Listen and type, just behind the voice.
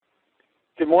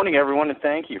Good morning, everyone, and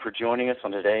thank you for joining us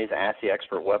on today's Ask the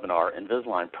Expert webinar,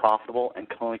 Invisalign Profitable and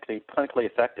Clinically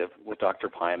Effective with Dr.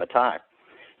 Payam Attai.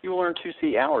 You will earn 2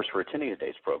 CE hours for attending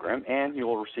today's program, and you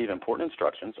will receive important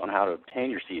instructions on how to obtain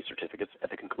your CE certificates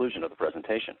at the conclusion of the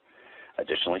presentation.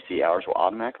 Additionally, CE hours will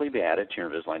automatically be added to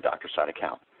your Invisalign Doctor Site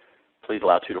account. Please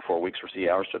allow 2 to 4 weeks for CE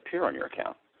hours to appear on your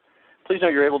account. Please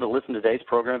note you're able to listen to today's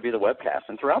program via the webcast,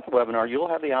 and throughout the webinar you will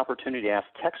have the opportunity to ask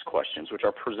text questions which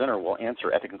our presenter will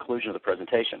answer at the conclusion of the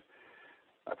presentation.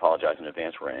 I apologize in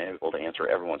advance we're unable to answer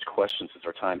everyone's questions since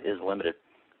our time is limited,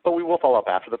 but we will follow up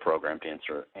after the program to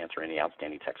answer any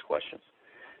outstanding text questions.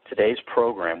 Today's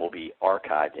program will be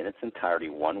archived in its entirety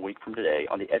 1 week from today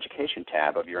on the Education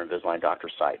tab of your Invisalign Doctor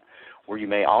site, where you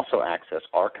may also access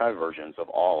archived versions of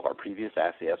all of our previous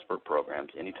Ask the Expert programs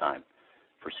anytime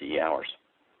for CE hours.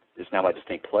 It is now my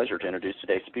distinct pleasure to introduce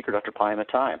today's speaker, Dr. Payam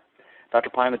Attai. Dr.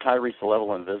 Payam Attai reached the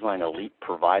level of Invisalign Elite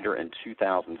Provider in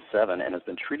 2007 and has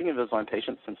been treating Invisalign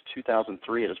patients since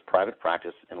 2003 at his private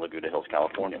practice in Laguna Hills,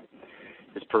 California.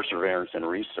 His perseverance in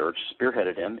research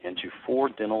spearheaded him into 4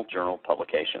 dental journal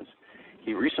publications.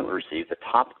 He recently received the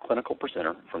top clinical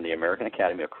presenter from the American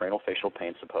Academy of Craniofacial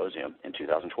Pain Symposium in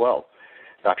 2012.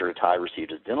 Dr. Attai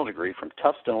received his dental degree from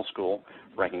Tufts Dental School,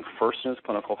 ranking first in his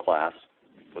clinical class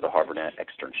with a Harvard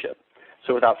externship.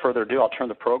 So without further ado, I'll turn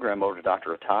the program over to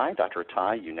Dr. Attai. Dr.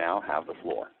 Attai, you now have the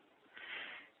floor.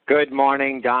 Good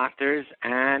morning, doctors,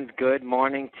 and good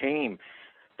morning, team.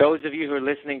 Those of you who are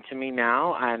listening to me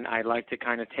now, and I'd like to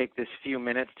kind of take this few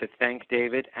minutes to thank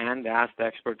David and the Ask the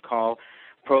Expert Call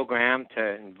program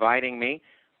to inviting me.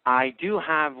 I do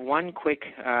have one quick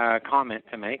comment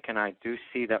to make, and I do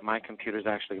see that my computer is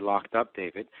actually locked up,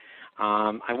 David.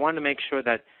 I want to make sure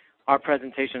that our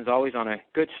presentation is always on a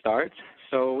good start,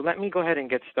 so let me go ahead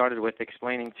and get started with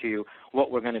explaining to you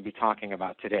what we're going to be talking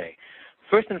about today.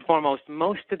 First and foremost,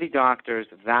 most of the doctors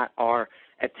that are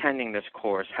attending this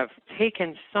course have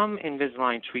taken some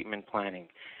Invisalign treatment planning,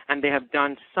 and they have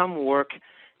done some work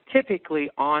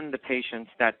typically on the patients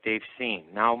that they've seen.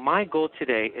 Now, my goal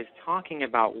today is talking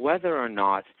about whether or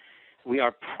not we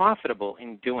are profitable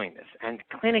in doing this and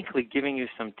clinically giving you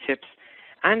some tips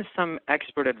and some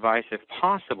expert advice, if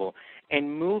possible, in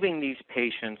moving these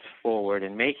patients forward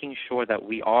and making sure that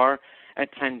we are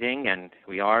attending and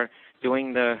we are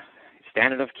doing the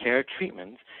standard of care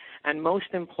treatments, and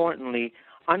most importantly,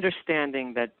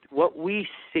 understanding that what we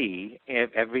see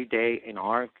every day in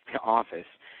our office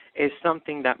is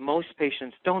something that most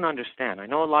patients don't understand. I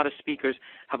know a lot of speakers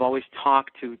have always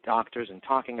talked to doctors and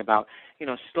talking about,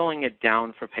 slowing it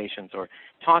down for patients or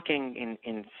talking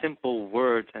in simple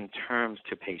words and terms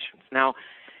to patients. Now,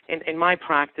 in my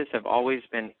practice, I've always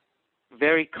been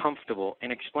very comfortable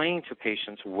in explaining to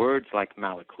patients words like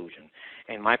malocclusion.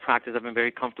 In my practice, I've been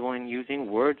very comfortable in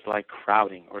using words like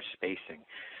crowding or spacing.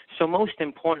 So most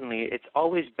importantly, it's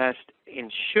always best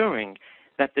ensuring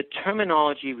that the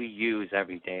terminology we use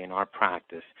every day in our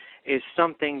practice is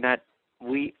something that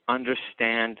we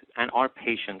understand and our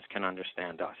patients can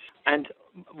understand us. And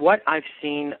what I've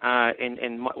seen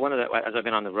in one of the, as I've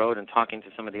been on the road and talking to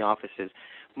some of the offices,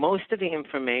 most of the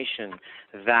information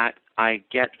that I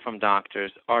get from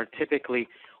doctors are typically,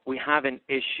 we have an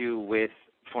issue with,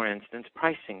 for instance,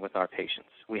 pricing with our patients.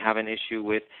 We have an issue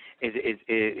with,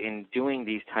 in doing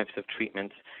these types of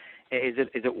treatments, is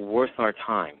it worth our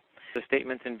time? The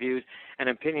statements and views and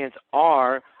opinions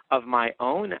are of my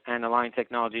own, and Align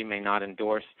Technology may not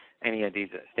endorse any of these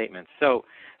statements. So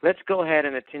let's go ahead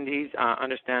and attendees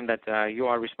understand that you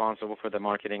are responsible for the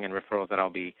marketing and referrals that I'll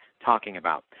be talking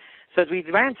about. So as we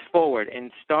advance forward in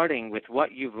starting with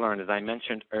what you've learned, as I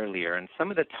mentioned earlier, and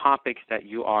some of the topics that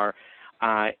you are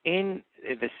in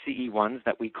the CE1s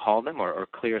that we call them, or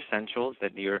Clear Essentials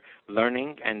that you're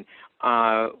learning, and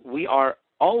we are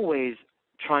always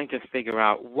trying to figure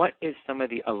out what is some of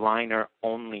the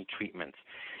aligner-only treatments.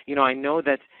 I know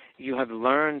that you have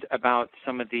learned about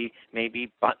some of the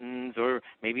maybe buttons or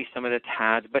maybe some of the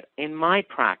tabs, but in my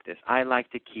practice, I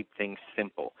like to keep things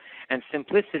simple. And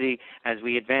simplicity, as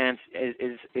we advance,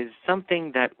 is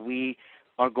something that we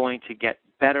are going to get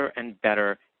better and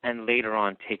better and later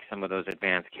on take some of those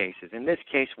advanced cases. In this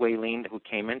case, Waylene, who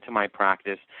came into my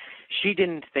practice, she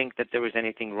didn't think that there was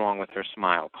anything wrong with her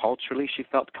smile. Culturally, she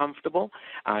felt comfortable.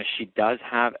 She does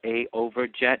have a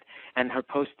overjet, and her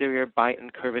posterior bite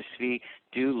and curvus V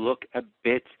do look a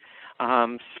bit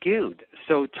skewed.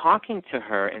 So talking to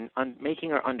her and making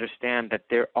her understand that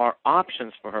there are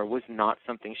options for her was not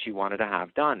something she wanted to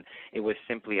have done. It was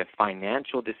simply a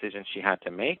financial decision she had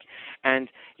to make. And,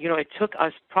 it took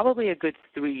us probably a good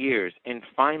 3 years in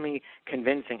finally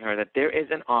convincing her that there is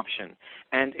an option.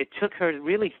 And it took her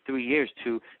really 3 years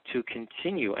to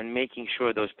continue and making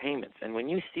sure those payments. And when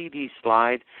you see these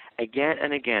slides again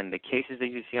and again, the cases that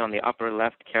you see on the upper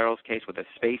left, Carol's case with the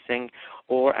spacing,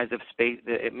 or as if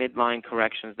the midline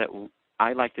corrections that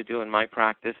I like to do in my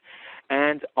practice,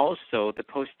 and also the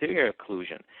posterior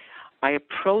occlusion. I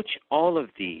approach all of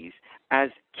these as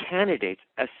candidates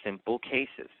as simple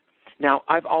cases. Now,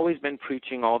 I've always been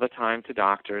preaching all the time to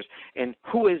doctors in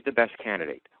who is the best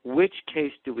candidate? Which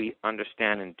case do we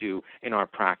understand and do in our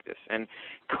practice? And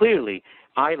clearly,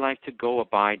 I like to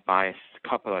abide by a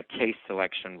couple of case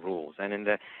selection rules. And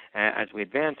as we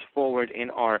advance forward in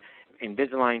our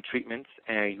Invisalign treatments,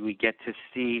 we get to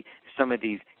see some of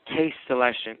these case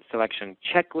selection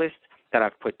checklists that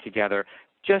I've put together,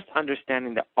 just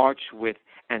understanding the arch width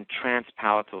and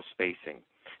transpalatal spacing.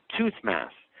 Tooth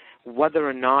mass, whether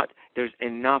or not there's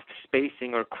enough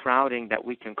spacing or crowding that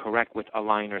we can correct with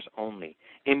aligners only.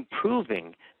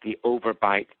 Improving the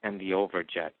overbite and the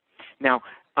overjet. Now,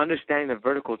 understanding the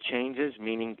vertical changes,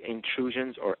 meaning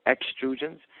intrusions or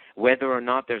extrusions, whether or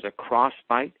not there's a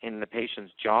crossbite in the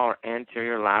patient's jaw or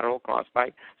anterior lateral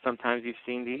crossbite. Sometimes you've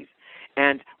seen these.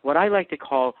 And what I like to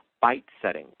call bite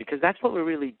setting, because that's what we're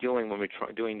really doing when we're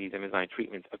doing these Invisalign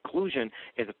treatments. Occlusion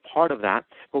is a part of that,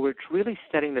 but we're really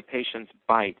setting the patient's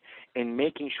bite and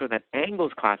making sure that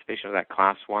angles classification of that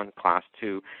class 1, class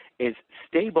 2 is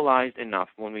stabilized enough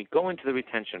when we go into the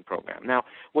retention program. Now,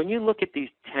 when you look at these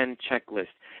 10 checklists,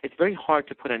 it's very hard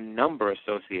to put a number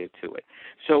associated to it.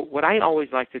 So what I always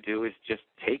like to do is just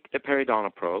take the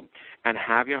periodontal probe and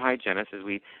have your hygienist, as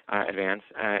we advance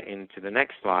into the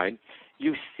next slide,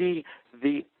 you see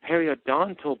the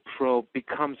periodontal probe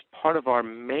becomes part of our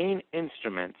main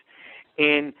instrument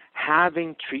in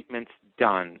having treatments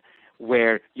done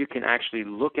where you can actually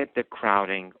look at the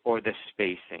crowding or the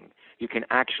spacing. You can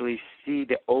actually see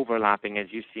the overlapping, as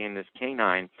you see in this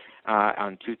canine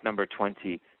on tooth number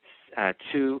 22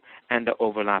 and the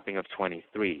overlapping of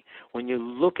 23. When you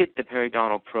look at the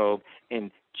periodontal probe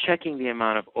in checking the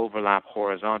amount of overlap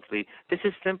horizontally, this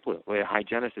is simple, where a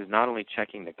hygienist is not only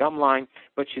checking the gum line,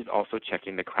 but she's also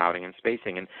checking the crowding and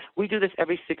spacing. And we do this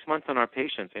every 6 months on our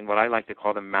patients in what I like to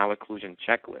call the malocclusion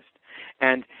checklist.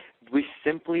 And we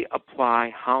simply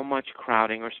apply how much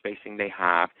crowding or spacing they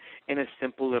have in a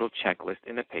simple little checklist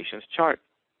in the patient's chart.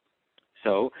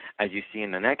 So, as you see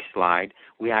in the next slide,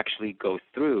 we actually go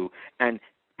through and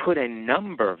put a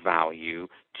number value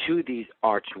to these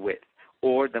arch widths,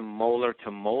 or the molar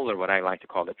to molar, what I like to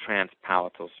call the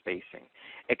transpalatal spacing,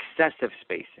 excessive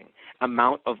spacing,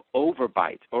 amount of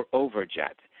overbite or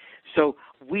overjet. So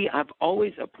we have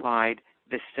always applied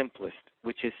the simplest,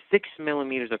 which is 6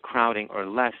 millimeters of crowding or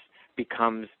less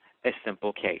becomes a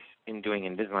simple case in doing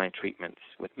Invisalign treatments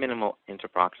with minimal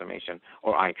interproximation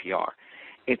or IPR.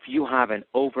 If you have an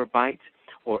overbite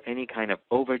or any kind of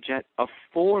overjet of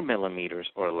 4 millimeters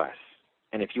or less,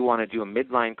 and if you want to do a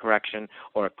midline correction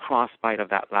or a crossbite of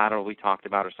that lateral we talked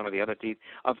about or some of the other teeth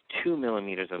of 2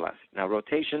 millimeters or less. Now,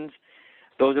 rotations,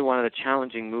 those are one of the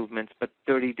challenging movements, but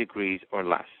 30 degrees or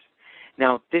less.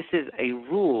 Now, this is a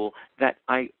rule that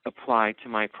I apply to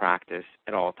my practice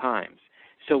at all times.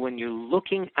 So when you're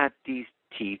looking at these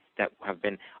teeth that have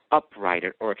been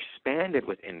uprighted or expanded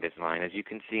with Invisalign, as you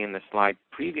can see in the slide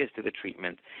previous to the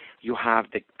treatment, you have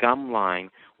the gum line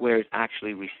where it's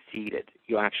actually receded.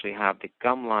 You actually have the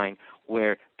gum line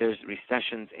where there's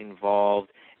recessions involved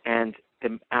and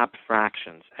the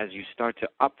abfractions. As you start to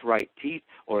upright teeth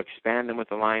or expand them with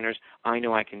aligners, I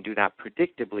know I can do that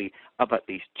predictably of at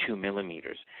least 2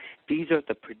 millimeters. These are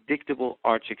the predictable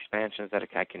arch expansions that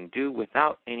I can do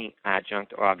without any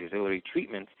adjunct or auxiliary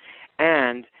treatments,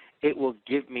 and it will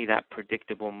give me that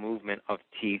predictable movement of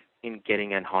teeth in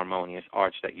getting an harmonious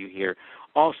arch that you hear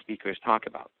all speakers talk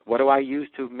about. What do I use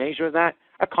to measure that?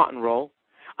 A cotton roll.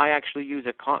 I actually use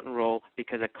a cotton roll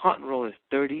because a cotton roll is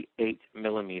 38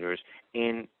 millimeters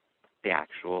in the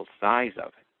actual size of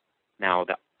it. Now,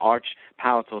 the arch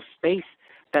palatal space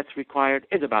that's required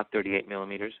is about 38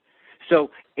 millimeters. So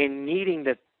in needing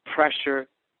the pressure,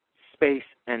 space,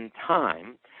 and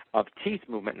time of teeth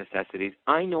movement necessities,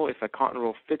 I know if a cotton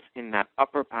roll fits in that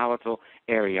upper palatal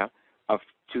area of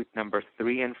tooth number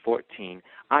 3 and 14,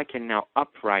 I can now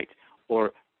upright,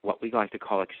 or what we like to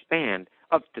call expand,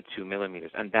 up to 2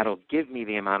 millimeters, and that'll give me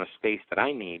the amount of space that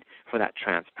I need for that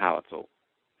transpalatal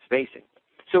spacing.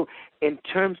 So in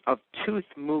terms of tooth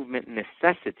movement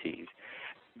necessities,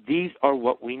 these are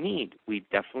what we need. We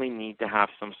definitely need to have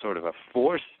some sort of a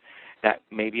force that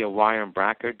maybe a wire and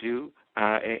bracket do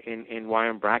in wire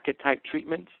and bracket type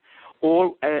treatments,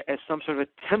 or as some sort of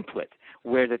a template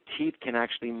where the teeth can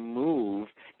actually move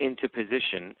into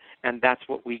position, and that's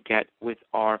what we get with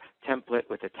our template,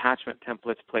 with attachment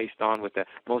templates placed on with the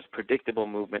most predictable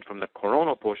movement from the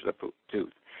coronal portion of the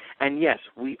tooth. And yes,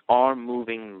 we are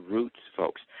moving roots,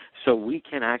 folks, so we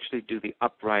can actually do the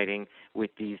uprighting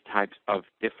with these types of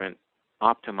different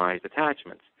optimized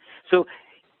attachments. So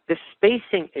the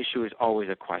spacing issue is always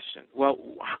a question. Well,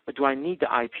 do I need the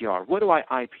IPR? What do I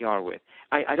IPR with?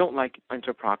 I don't like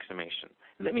interproximation.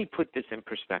 Let me put this in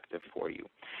perspective for you.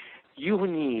 You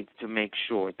need to make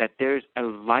sure that there's a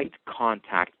light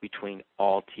contact between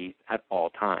all teeth at all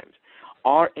times.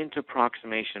 Our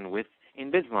interproximation with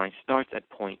Invisalign starts at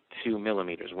 0.2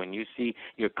 millimeters. When you see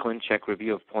your ClinCheck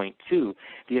review of 0.2,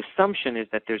 the assumption is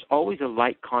that there's always a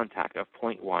light contact of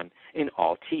 0.1 in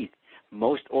all teeth.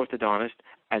 Most orthodontists,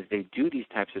 as they do these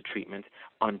types of treatments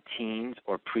on teens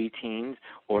or preteens,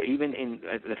 or even in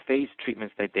the phase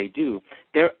treatments that they do,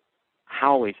 they're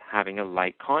always having a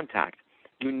light contact.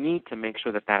 You need to make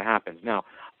sure that that happens. Now,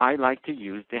 I like to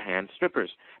use the hand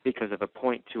strippers because of a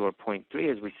 0.2 or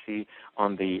 0.3, as we see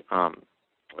on the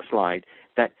slide,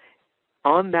 that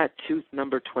on that tooth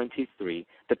number 23,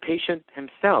 the patient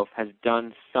himself has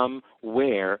done some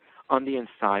wear on the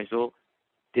incisal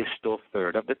distal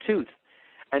third of the tooth.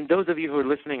 And those of you who are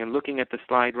listening and looking at the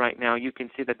slide right now, you can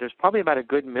see that there's probably about a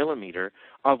good millimeter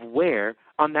of wear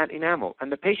on that enamel.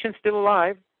 And the patient's still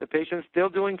alive. The patient's still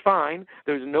doing fine.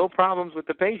 There's no problems with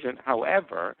the patient.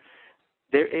 However,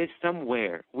 there is some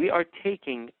wear. We are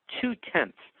taking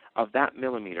 0.2 of that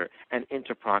millimeter and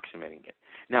interproximating it.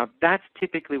 Now, that's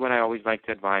typically what I always like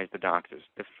to advise the doctors.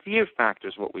 The fear factor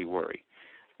is what we worry.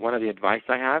 One of the advice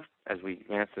I have, as we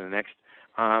advance to the next,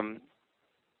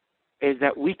 is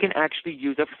that we can actually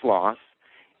use a floss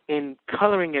in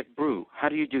coloring it blue. How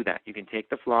do you do that? You can take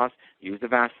the floss, use the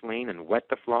Vaseline, and wet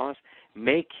the floss.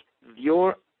 Make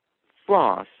your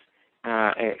floss,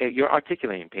 your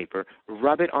articulating paper,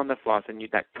 rub it on the floss, and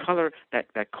that color,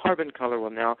 that carbon color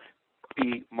will now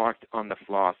be marked on the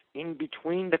floss in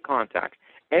between the contacts.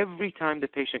 Every time the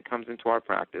patient comes into our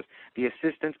practice, the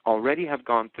assistants already have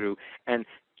gone through and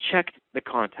checked the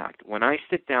contact. When I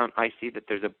sit down, I see that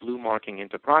there's a blue marking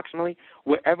interproximally.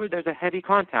 Wherever there's a heavy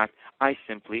contact, I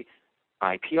simply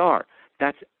IPR.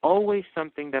 That's always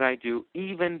something that I do,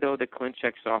 even though the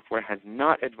ClinCheck software has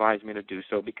not advised me to do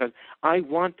so, because I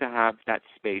want to have that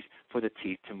space for the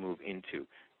teeth to move into.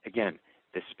 Again,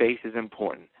 the space is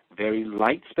important. Very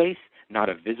light space, not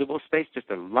a visible space, just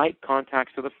a light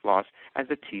contact to the floss as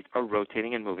the teeth are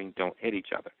rotating and moving, don't hit each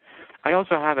other. I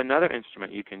also have another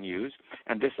instrument you can use,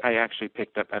 and this I actually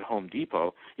picked up at Home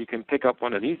Depot. You can pick up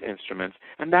one of these instruments,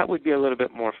 and that would be a little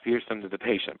bit more fearsome to the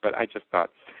patient, but I just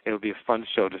thought it would be a fun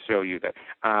show to show you that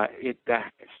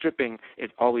that stripping is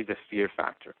always a fear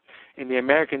factor. In the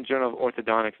American Journal of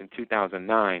Orthodontics in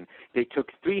 2009, they took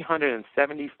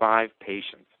 375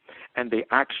 patients, and they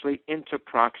actually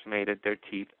interproximated their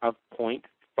teeth of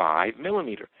 0.5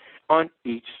 millimeter on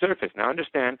each surface. Now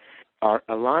understand, our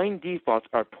aligned defaults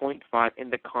are 0.5 in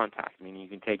the contact, meaning you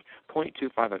can take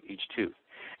 0.25 of each tooth.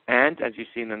 And as you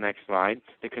see in the next slide,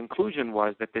 the conclusion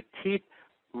was that the teeth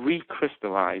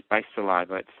recrystallized by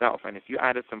saliva itself. And if you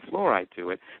added some fluoride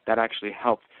to it, that actually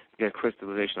helped the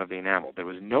crystallization of the enamel. There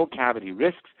was no cavity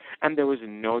risks, and there was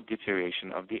no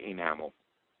deterioration of the enamel.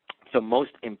 So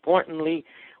most importantly,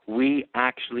 we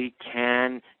actually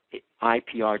can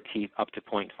IPR teeth up to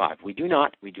 0.5. We do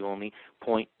not. We do only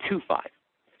 0.25.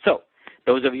 So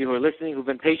those of you who are listening who've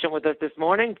been patient with us this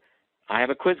morning, I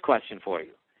have a quiz question for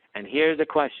you. And here's the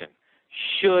question.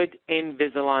 Should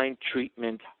Invisalign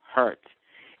treatment hurt?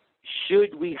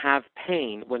 Should we have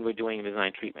pain when we're doing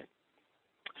Invisalign treatment?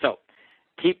 So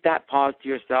keep that pause to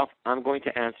yourself. I'm going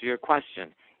to answer your question.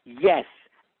 Yes,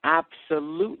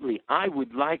 absolutely. I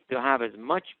would like to have as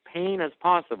much pain as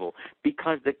possible,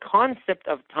 because the concept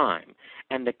of time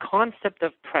and the concept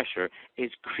of pressure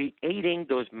is creating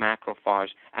those macrophage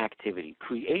activity,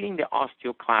 creating the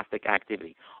osteoclastic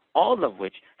activity, all of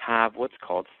which have what's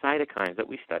called cytokines that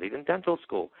we studied in dental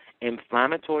school.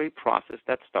 Inflammatory process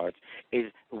that starts is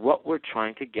what we're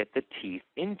trying to get the teeth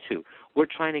into. We're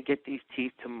trying to get these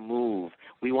teeth to move.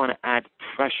 We want to add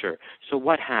pressure. So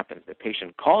what happens? The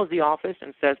patient calls the office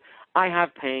and says, I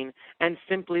have pain, and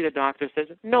simply the doctor says,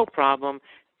 no problem,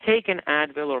 take an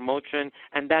Advil or Motrin,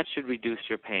 and that should reduce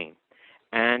your pain.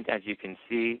 And as you can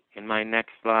see in my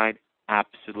next slide,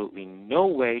 absolutely no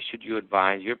way should you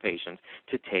advise your patients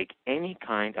to take any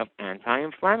kind of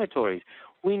anti-inflammatories.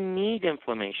 We need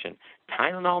inflammation.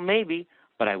 Tylenol maybe,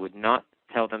 but I would not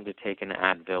tell them to take an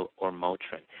Advil or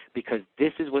Motrin, because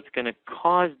this is what's going to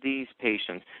cause these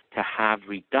patients to have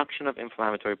reduction of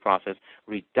inflammatory process,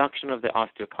 reduction of the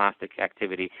osteoclastic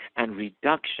activity, and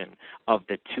reduction of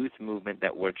the tooth movement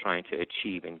that we're trying to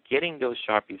achieve in getting those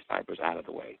Sharpie fibers out of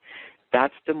the way.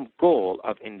 That's the goal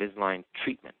of Invisalign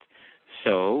treatment.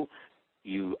 So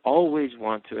you always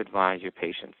want to advise your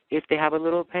patients, if they have a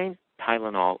little pain,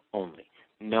 Tylenol only.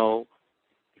 No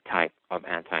type of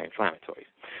anti-inflammatories.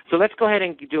 So let's go ahead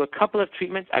and do a couple of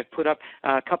treatments. I've put up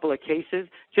a couple of cases,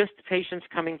 just patients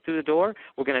coming through the door.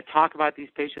 We're going to talk about these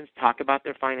patients, talk about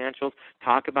their financials,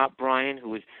 talk about Brian,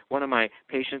 who is one of my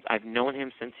patients. I've known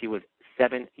him since he was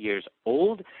 7 years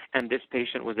old, and this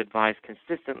patient was advised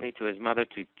consistently to his mother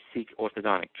to seek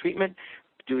orthodontic treatment.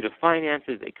 Due to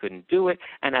finances, they couldn't do it,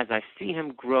 and as I see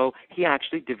him grow, he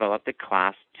actually developed a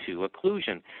Class 2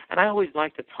 occlusion. And I always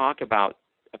like to talk about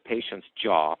a patient's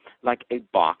jaw like a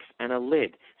box and a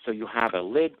lid. So you have a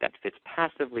lid that fits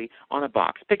passively on a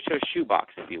box. Picture a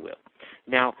shoebox, if you will.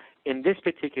 Now, in this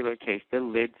particular case, the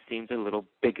lid seems a little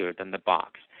bigger than the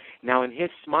box. Now, in his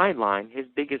smile line, his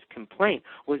biggest complaint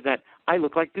was that I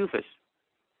look like doofus.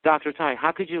 Dr. Tai,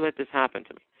 how could you let this happen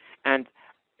to me? And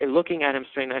looking at him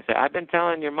straight, I said, I've been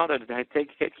telling your mother to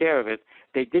take care of it.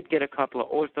 They did get a couple of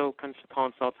ortho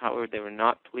consults. However, they were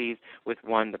not pleased with,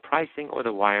 one, the pricing or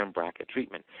the wire and bracket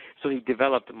treatment. So he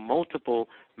developed multiple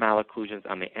malocclusions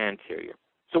on the anterior.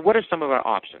 So what are some of our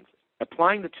options?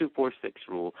 Applying the 2-4-6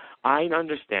 rule, I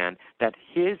understand that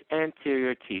his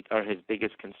anterior teeth are his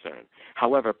biggest concern.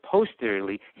 However,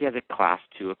 posteriorly, he has a Class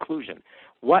 2 occlusion.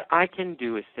 What I can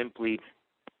do is simply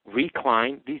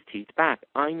recline these teeth back.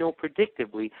 I know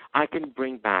predictably I can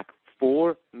bring back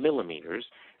 4 millimeters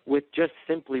with just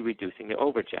simply reducing the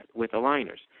overjet with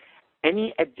aligners.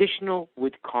 Any additional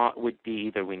would be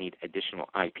either we need additional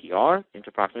IPR,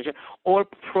 interproximation, or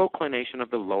proclination of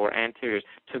the lower anteriors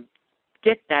to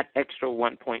get that extra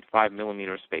 1.5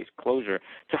 millimeter space closure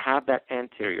to have that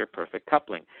anterior perfect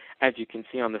coupling. As you can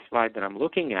see on the slide that I'm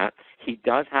looking at, he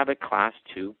does have a Class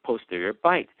 2 posterior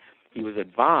bite. He was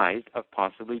advised of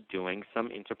possibly doing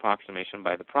some interproximation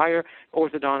by the prior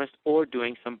orthodontist or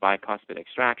doing some bicuspid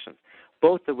extractions,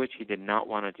 both of which he did not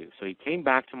want to do. So he came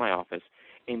back to my office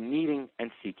in needing and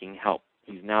seeking help.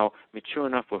 He's now mature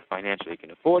enough where financially he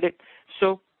can afford it.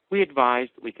 So we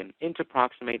advised we can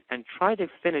interproximate and try to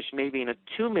finish maybe in a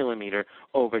 2 millimeter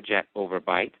overjet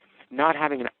overbite, not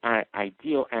having an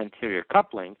ideal anterior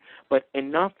coupling, but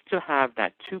enough to have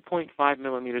that 2.5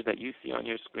 millimeters that you see on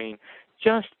your screen,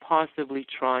 just possibly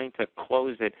trying to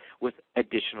close it with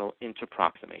additional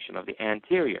interproximation of the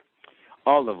anterior,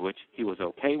 all of which he was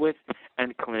okay with,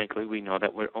 and clinically we know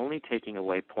that we're only taking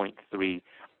away 0.3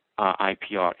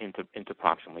 IPR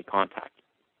interproximally contact.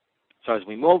 So as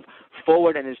we move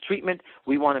forward in his treatment,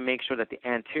 we want to make sure that the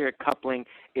anterior coupling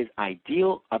is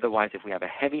ideal. Otherwise, if we have a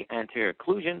heavy anterior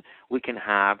occlusion, we can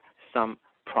have some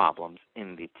problems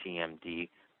in the TMD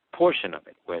portion of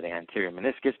it, where the anterior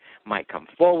meniscus might come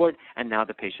forward, and now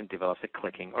the patient develops a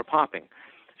clicking or popping.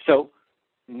 So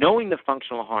knowing the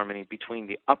functional harmony between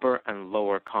the upper and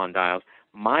lower condyles,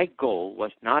 my goal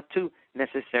was not to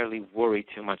necessarily worry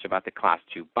too much about the Class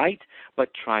 2 bite, but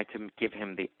try to give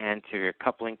him the anterior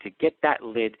coupling to get that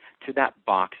lid to that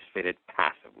box fitted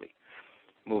passively.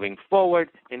 Moving forward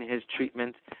in his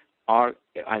treatment,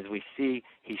 as we see,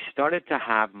 he started to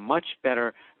have much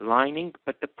better lining,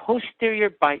 but the posterior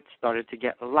bite started to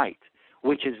get light,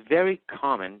 which is very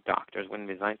common, doctors, when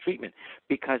Invisalign treatment,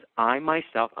 because I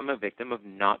myself am a victim of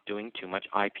not doing too much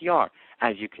IPR.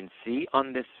 As you can see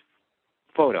on this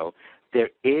photo,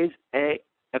 there is a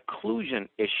occlusion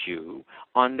issue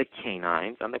on the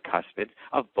canines, on the cuspids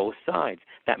of both sides.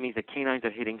 That means the canines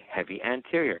are hitting heavy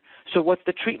anterior. So what's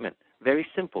the treatment? Very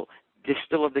simple.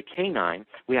 Distal of the canine,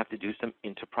 we have to do some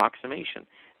interproximation,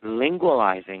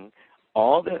 lingualizing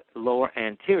all the lower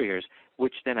anteriors,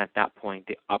 which then at that point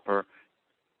the upper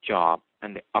jaw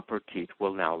and the upper teeth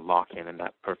will now lock in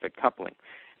that perfect coupling.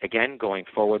 Again, going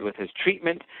forward with his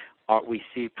treatment, we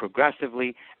see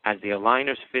progressively as the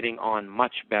aligners fitting on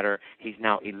much better. He's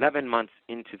now 11 months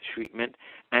into treatment,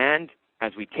 and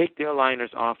as we take the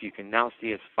aligners off, you can now see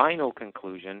his final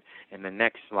conclusion in the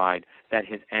next slide, that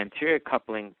his anterior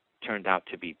coupling turned out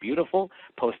to be beautiful.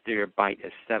 Posterior bite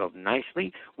is settled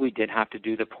nicely. We did have to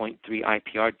do the 0.3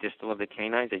 IPR distal of the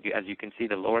canines. As you can see,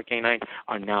 the lower canines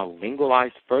are now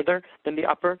lingualized further than the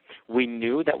upper. We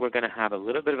knew that we're going to have a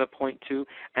little bit of a 0.2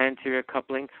 anterior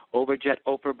coupling overjet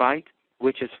upper bite,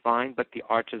 which is fine, but the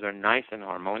arches are nice and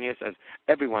harmonious, as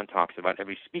everyone talks about.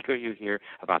 Every speaker you hear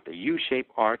about the U-shaped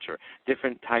arch or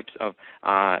different types of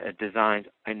designs.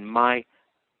 In my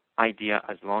idea,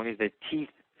 as long as the teeth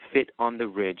fit on the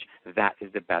ridge, that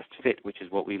is the best fit, which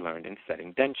is what we learned in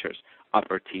setting dentures.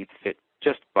 Upper teeth fit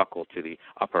just buccal to the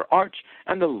upper arch,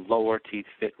 and the lower teeth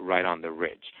fit right on the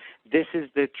ridge. This is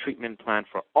the treatment plan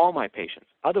for all my patients.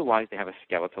 Otherwise, they have a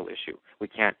skeletal issue. We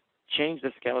can't change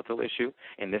the skeletal issue.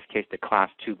 In this case, the class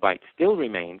 2 bite still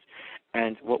remains,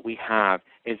 and what we have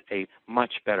is a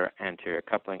much better anterior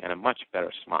coupling and a much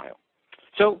better smile.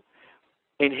 So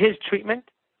in his treatment,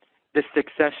 the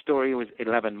success story was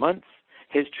 11 months.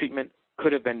 His treatment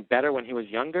could have been better when he was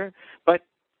younger, but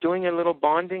doing a little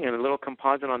bonding and a little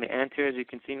composite on the anterior, as you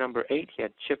can see, number 8, he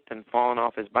had chipped and fallen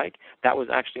off his bike. That was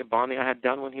actually a bonding I had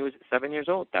done when he was 7 years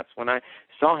old. That's when I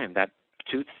saw him. That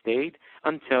tooth stayed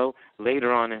until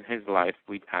later on in his life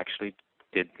we actually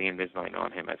did the Invisalign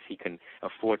on him, as he can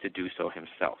afford to do so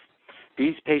himself.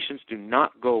 These patients do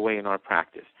not go away in our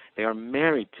practice. They are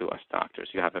married to us, doctors.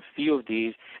 You have a few of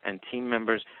these and team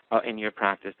members in your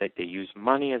practice that they use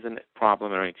money as a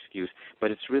problem or an excuse, but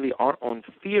it's really our own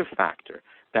fear factor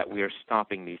that we are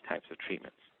stopping these types of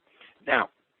treatments. Now,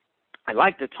 I'd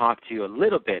like to talk to you a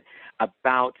little bit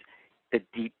about the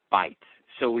deep bite.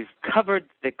 So we've covered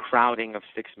the crowding of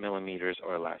 6 millimeters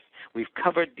or less. We've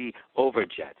covered the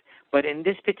overjet. But in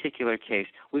this particular case,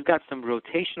 we've got some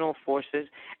rotational forces,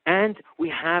 and we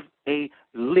have a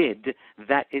lid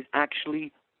that is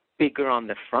actually bigger on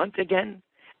the front again,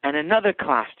 and another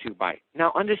class 2 bite.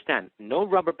 Now understand, no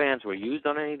rubber bands were used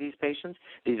on any of these patients.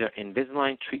 These are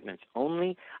Invisalign treatments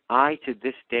only. I, to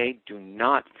this day, do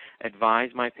not advise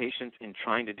my patients in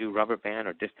trying to do rubber band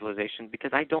or distalization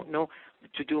because I don't know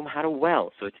to do them how to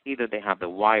well. So it's either they have the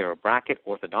wire or bracket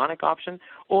orthodontic option,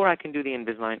 or I can do the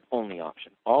Invisalign only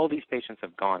option. All these patients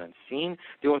have gone and seen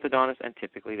the orthodontist, and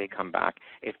typically they come back,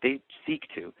 if they seek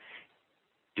to,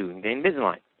 doing the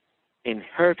Invisalign. In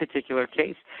her particular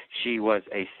case, she was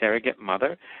a surrogate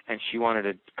mother, and she wanted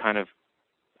to kind of,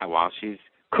 while she's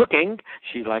cooking,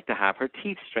 she'd like to have her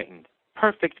teeth straightened.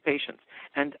 Perfect patients.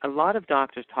 And a lot of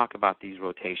doctors talk about these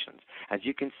rotations. As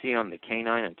you can see on the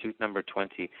canine and tooth number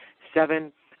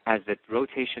 27, as the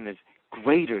rotation is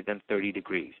greater than 30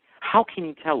 degrees. How can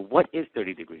you tell what is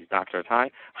 30 degrees, Dr. Atai?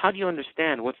 How do you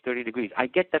understand what's 30 degrees? I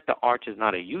get that the arch is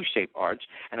not a U-shaped arch,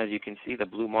 and as you can see, the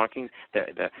blue markings,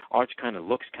 the arch kind of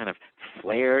looks kind of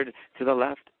flared to the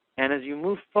left. And as you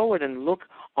move forward and look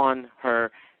on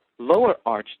her lower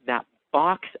arch, that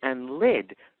box and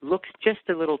lid looks just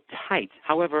a little tight.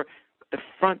 However, the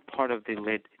front part of the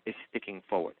lid is sticking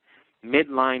forward.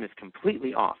 Midline is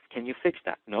completely off. Can you fix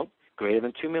that? No. Greater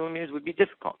than 2 millimeters would be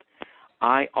difficult.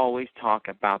 I always talk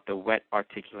about the wet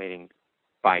articulating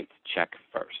bite check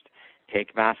first.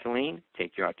 Take Vaseline,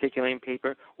 take your articulating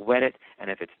paper, wet it, and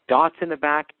if it's dots in the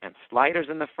back and sliders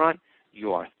in the front,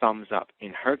 you are thumbs up.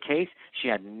 In her case, she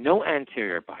had no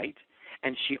anterior bite,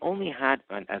 and she only had,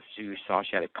 as you saw,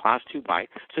 she had a class 2 bite,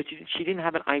 so she didn't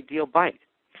have an ideal bite.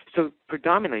 So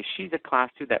predominantly, she's a class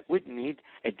 2 that would need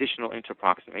additional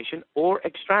interproximation or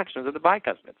extractions of the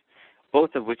bicuspids,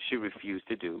 both of which she refused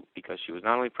to do because she was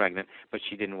not only pregnant, but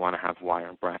she didn't want to have wire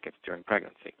and brackets during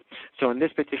pregnancy. So in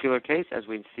this particular case, as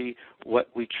we see, what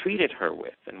we treated her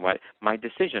with and what my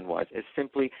decision was is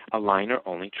simply a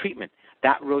liner-only treatment.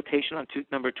 That rotation on tooth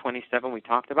number 27 we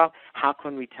talked about, how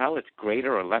can we tell it's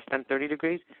greater or less than 30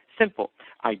 degrees? Simple.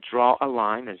 I draw a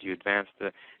line as you advance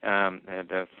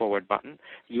the forward button.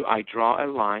 I draw a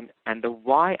line and the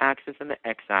y-axis and the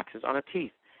x-axis on a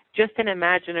teeth. Just an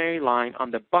imaginary line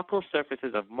on the buccal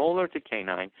surfaces of molar to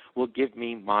canine will give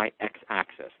me my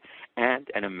x-axis. And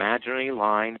an imaginary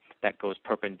line that goes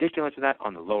perpendicular to that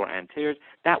on the lower anteriors,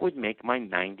 that would make my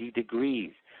 90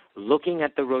 degrees. Looking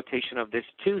at the rotation of this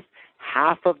tooth,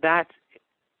 half of that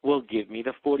will give me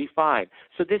the 45.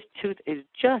 So this tooth is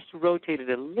just rotated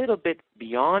a little bit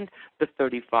beyond the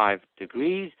 35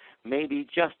 degrees, maybe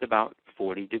just about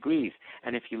 40 degrees.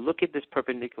 And if you look at this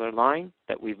perpendicular line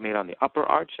that we've made on the upper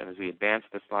arch, and as we advance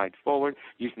the slide forward,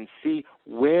 you can see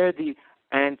where the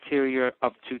anterior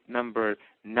of tooth number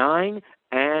 9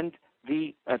 and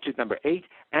the tooth number 8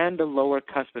 and the lower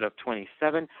cuspid of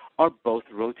 27 are both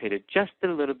rotated just a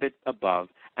little bit above,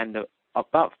 and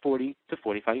about 40 to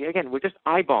 45. Again, we're just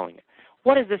eyeballing it.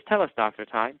 What does this tell us, Dr.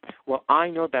 Ty? Well, I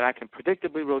know that I can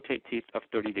predictably rotate teeth of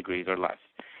 30 degrees or less.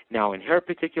 Now, in her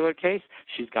particular case,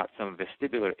 she's got some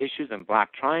vestibular issues and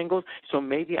black triangles, so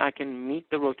maybe I can meet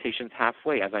the rotations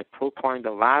halfway as I procline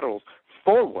the laterals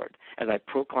forward. As I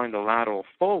procline the lateral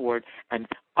forward and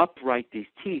upright these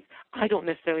teeth, I don't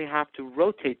necessarily have to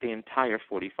rotate the entire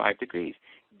 45 degrees.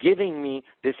 giving me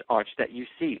this arch that you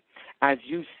see. As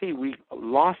you see, we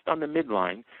lost on the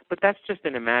midline, but that's just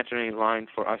an imaginary line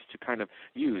for us to kind of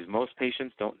use. Most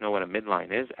patients don't know what a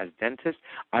midline is. As dentists,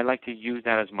 I like to use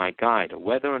that as my guide,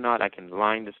 whether or not I can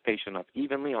line this patient up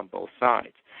evenly on both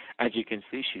sides. As you can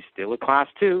see, she's still a class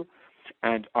 2,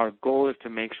 and our goal is to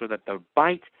make sure that the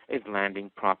bite is landing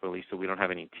properly so we don't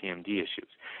have any TMD issues.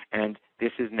 And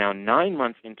this is now 9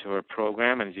 months into her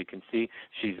program, and as you can see,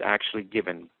 she's actually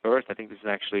given birth. I think this is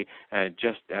actually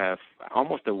just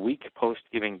almost a week post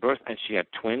giving birth, and she had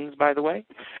twins, by the way,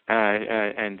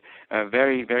 and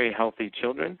very, very healthy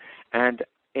children. And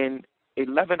in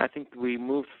 11, I think we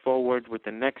moved forward with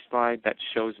the next slide that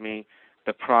shows me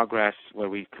the progress where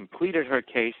we completed her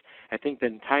case. I think the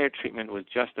entire treatment was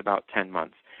just about 10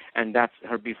 months, and that's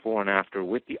her before and after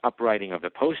with the uprighting of the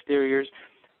posteriors,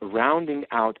 rounding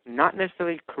out, not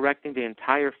necessarily correcting the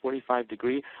entire 45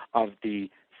 degree of the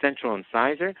central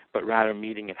incisor, but rather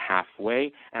meeting it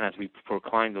halfway, and as we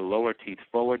procline the lower teeth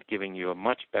forward, giving you a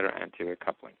much better anterior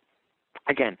coupling.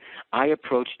 Again, I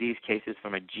approach these cases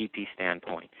from a GP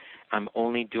standpoint. I'm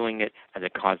only doing it as a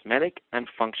cosmetic and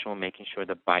functional, making sure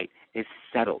the bite is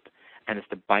settled, and it's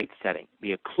the bite setting.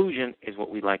 The occlusion is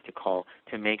what we like to call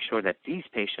to make sure that these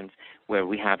patients, where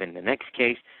we have in the next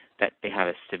case, that they have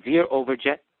a severe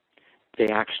overjet, they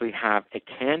actually have a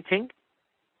canting.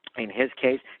 In his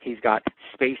case, he's got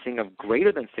spacing of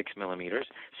greater than 6 millimeters.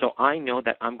 So I know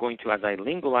that I'm going to, as I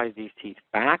lingualize these teeth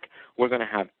back, we're going to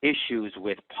have issues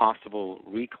with possible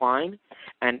recline.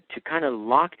 And to kind of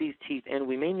lock these teeth in,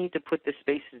 we may need to put the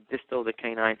spaces distal to the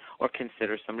canine or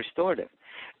consider some restorative.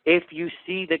 If you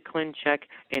see the ClinCheck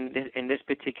in this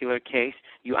particular case,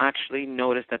 you actually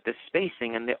notice that the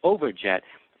spacing and the overjet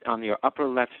on your upper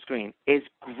left screen is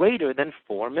greater than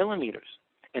 4 millimeters.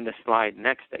 In the slide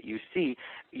next that you see,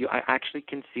 I actually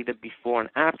can see the before and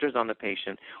afters on the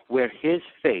patient where his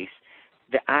face,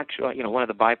 the actual, one of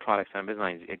the byproducts on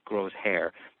Invisalign is it grows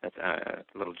hair. That's a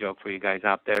little joke for you guys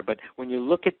out there. But when you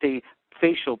look at the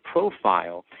facial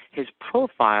profile, his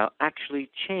profile actually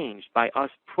changed by us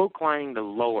proclining the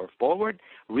lower forward,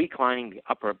 reclining the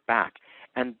upper back.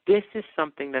 And this is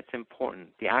something that's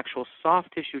important, the actual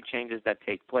soft tissue changes that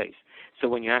take place. So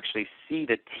when you actually see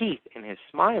the teeth in his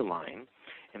smile line,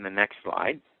 in the next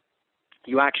slide,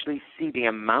 you actually see the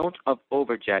amount of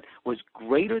overjet was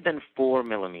greater than 4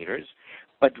 millimeters,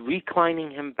 but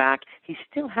reclining him back, he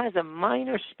still has a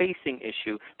minor spacing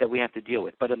issue that we have to deal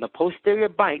with. But in the posterior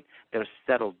bite, they're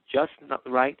settled just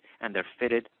right, and they're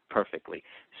fitted perfectly.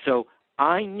 So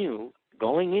I knew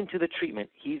going into the treatment,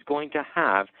 he's going to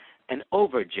have an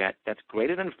overjet that's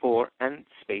greater than 4 and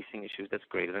spacing issues that's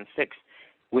greater than 6.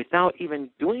 Without even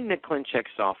doing the ClinCheck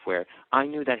software, I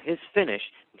knew that his finish,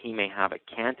 he may have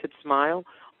a canted smile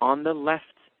on the left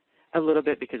a little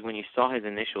bit because when you saw his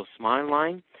initial smile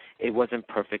line, it wasn't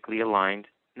perfectly aligned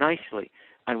nicely.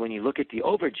 And when you look at the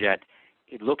overjet,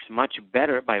 it looks much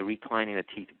better by reclining the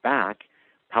teeth back.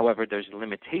 However, there's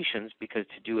limitations because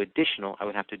to do additional, I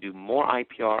would have to do more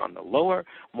IPR on the lower,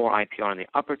 more IPR on the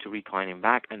upper to recline him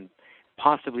back and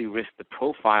possibly risk the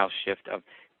profile shift of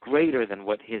greater than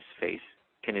what his face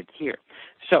can adhere.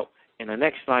 So in the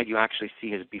next slide, you actually see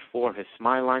his before, his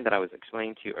smile line that I was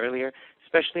explaining to you earlier,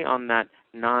 especially on that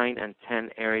 9 and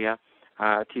 10 area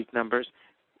teeth numbers.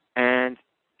 And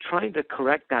trying to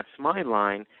correct that smile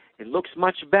line, it looks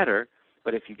much better,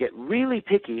 but if you get really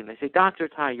picky and they say, Dr.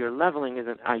 Tai, your leveling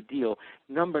isn't ideal,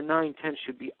 number 9, 10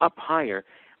 should be up higher,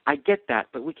 I get that,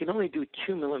 but we can only do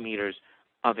 2 millimeters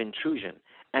of intrusion.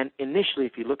 And initially,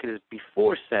 if you look at his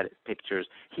before set pictures,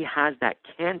 he has that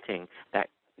canting, that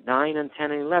 9 and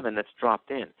 10 and 11 that's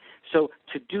dropped in. So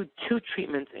to do 2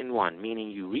 treatments in one, meaning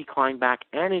you recline back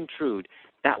and intrude,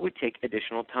 that would take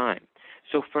additional time.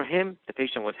 So for him, the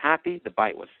patient was happy, the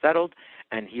bite was settled,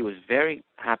 and he was very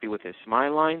happy with his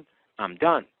smile line. I'm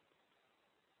done.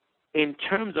 In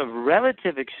terms of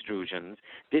relative extrusions,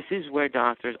 this is where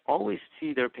doctors always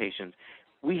see their patients.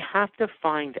 We have to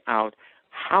find out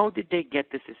how did they get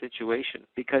this situation,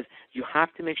 because you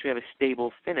have to make sure you have a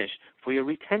stable finish for your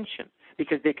retention,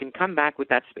 because they can come back with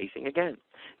that spacing again.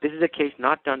 This is a case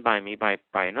not done by me, by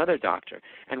another doctor.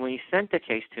 And when he sent the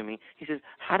case to me, he says,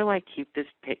 how do I keep this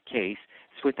case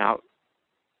without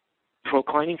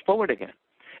proclining forward again?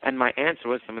 And my answer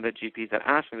was, some of the GPs that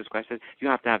asked me this question, you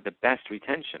have to have the best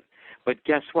retention. But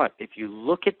guess what? If you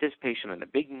look at this patient and the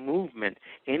big movement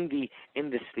in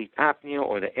the sleep apnea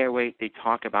or the airway, they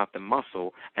talk about the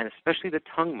muscle, and especially the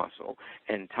tongue muscle,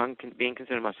 and tongue being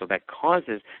considered muscle, that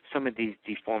causes some of these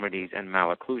deformities and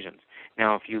malocclusions.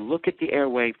 Now, if you look at the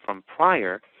airway from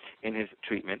prior in his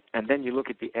treatment, and then you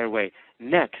look at the airway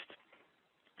next,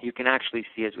 you can actually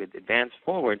see as we advance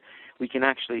forward, we can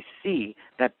actually see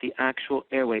that the actual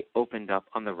airway opened up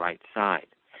on the right side.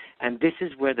 And this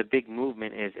is where the big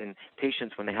movement is in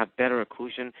patients when they have better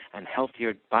occlusion and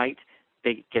healthier bite,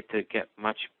 they get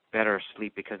much better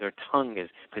sleep because their tongue is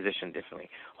positioned differently.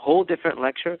 Whole different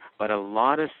lecture, but a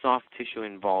lot of soft tissue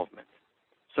involvement.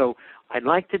 So I'd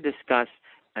like to discuss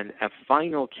a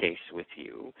final case with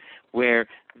you where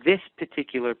this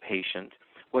particular patient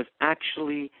was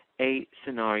actually a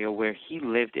scenario where he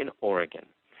lived in Oregon.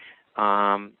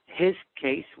 His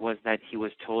case was that he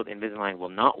was told Invisalign will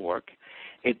not work.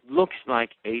 It looks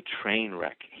like a train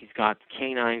wreck. He's got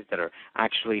canines that are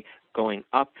actually going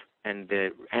up, and the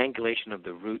angulation of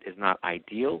the root is not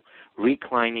ideal.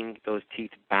 Reclining those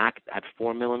teeth back at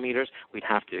 4 millimeters, we'd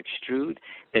have to extrude.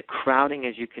 The crowding,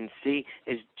 as you can see,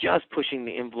 is just pushing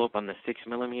the envelope on the 6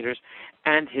 millimeters.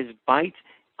 And his bite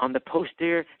on the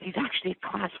posterior, he's actually a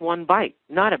class 1 bite.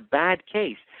 Not a bad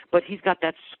case, but he's got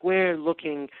that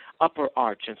square-looking upper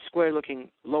arch and square-looking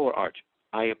lower arch.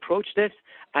 I approached this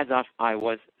as if I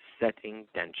was setting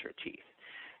denture teeth.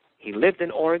 He lived in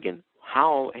Oregon.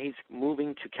 How he's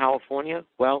moving to California?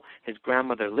 Well, his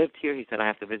grandmother lived here. He said, I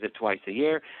have to visit twice a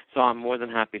year, so I'm more than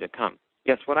happy to come.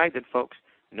 Guess what I did, folks?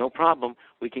 No problem.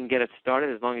 We can get it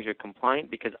started as long as you're compliant,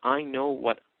 because I know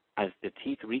what, as the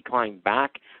teeth recline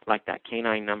back, like that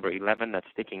canine number 11 that's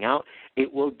sticking out,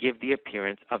 it will give the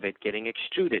appearance of it getting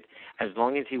extruded. As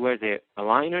long as he wears the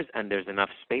aligners and there's enough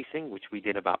spacing, which we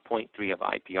did about 0.3 of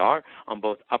IPR on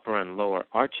both upper and lower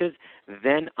arches,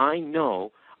 then I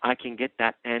know I can get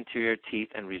that anterior teeth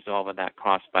and resolve of that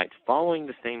crossbite following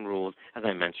the same rules as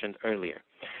I mentioned earlier.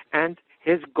 And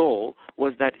his goal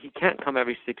was that he can't come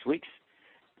every 6 weeks.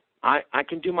 I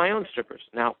can do my own strippers.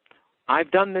 Now,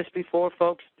 I've done this before,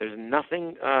 folks. There's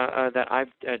nothing that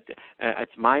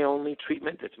it's my only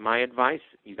treatment. It's my advice.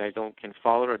 You guys can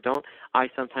follow it or don't. I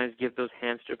sometimes give those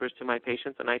hand strippers to my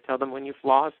patients, and I tell them when you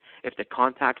floss, if the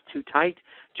contact's too tight,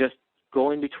 just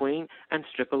go in between and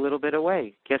strip a little bit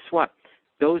away. Guess what?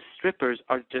 Those strippers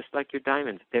are just like your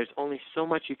diamonds. There's only so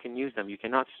much you can use them. You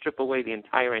cannot strip away the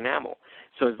entire enamel.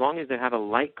 So as long as they have a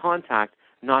light contact,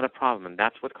 not a problem. And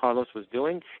that's what Carlos was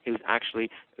doing. He was actually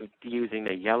using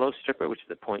the yellow stripper, which is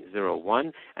the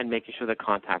 0.01, and making sure the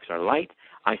contacts are light.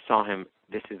 I saw him.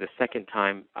 This is the second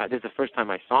time. This is the first time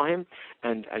I saw him.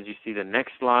 And as you see the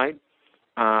next slide,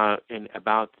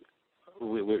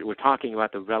 we're talking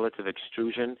about the relative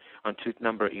extrusion on tooth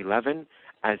number 11.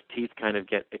 As teeth kind of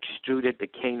get extruded, the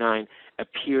canine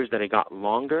appears that it got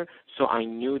longer, so I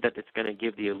knew that it's going to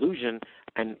give the illusion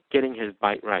and getting his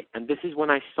bite right. And this is when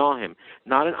I saw him.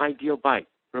 Not an ideal bite.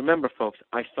 Remember, folks,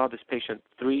 I saw this patient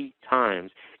 3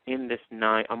 times in this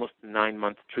almost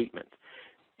 9-month treatment.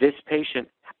 This patient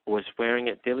was wearing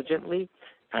it diligently,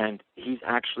 and he's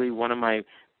actually one of my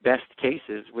best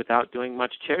cases without doing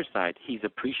much chairside. He's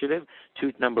appreciative.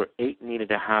 Tooth number 8 needed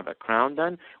to have a crown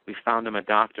done. We found him a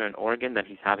doctor in Oregon that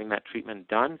he's having that treatment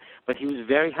done, but he was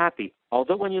very happy.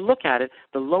 Although when you look at it,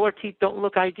 the lower teeth don't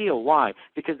look ideal. Why?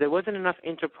 Because there wasn't enough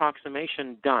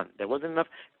interproximation done. There wasn't enough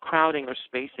crowding or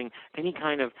spacing, any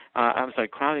kind of,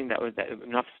 crowding that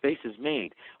enough spaces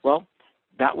made. Well,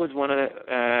 that was one of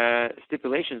the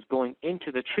stipulations going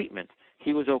into the treatment.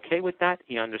 He was okay with that.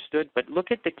 He understood. But look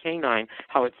at the canine,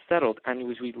 how it settled, and it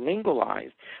was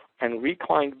relingualized and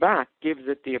reclined back, gives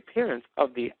it the appearance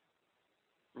of the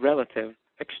relative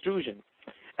extrusion.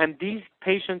 And these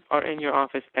patients are in your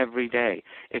office every day.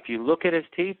 If you look at his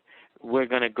teeth, we're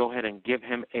going to go ahead and give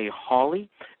him a Hawley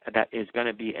that is going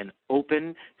to be an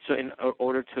open, so in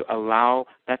order to allow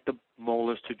that the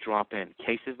molars to drop in.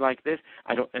 Cases like this,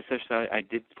 I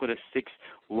did put a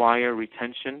 6-wire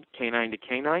retention, canine to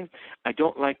canine. I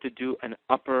don't like to do an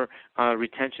upper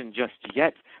retention just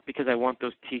yet because I want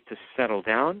those teeth to settle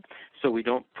down, so we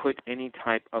don't put any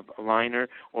type of liner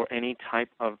or any type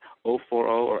of 040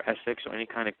 or Essex or any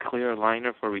kind of clear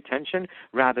liner for retention.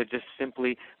 Rather, just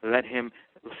simply let him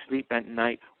sleep at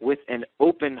night with an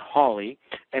open Hawley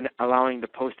and allowing the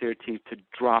posterior teeth to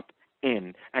drop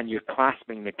in, and you're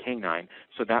clasping the canine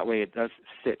so that way it does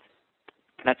sit.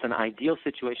 That's an ideal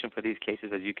situation for these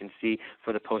cases, as you can see,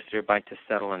 for the posterior bite to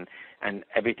settle and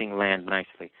everything land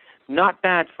nicely. Not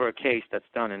bad for a case that's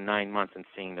done in 9 months and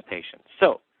seeing the patient.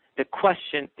 So the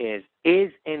question is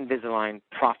Invisalign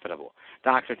profitable?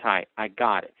 Dr. Tai, I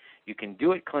got it. You can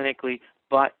do it clinically,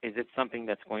 but is it something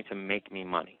that's going to make me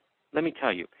money? Let me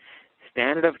tell you,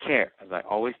 standard of care, as I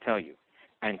always tell you,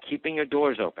 and keeping your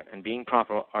doors open and being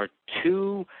profitable are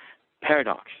 2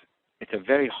 paradoxes. It's a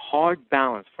very hard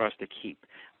balance for us to keep.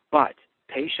 But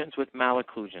patients with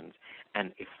malocclusions,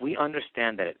 and if we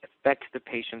understand that it affects the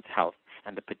patient's health,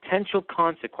 and the potential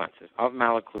consequences of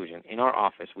malocclusion in our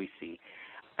office we see,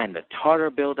 and the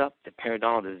tartar buildup, the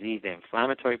periodontal disease, the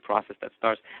inflammatory process that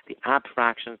starts, the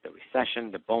abfractions, the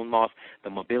recession, the bone loss, the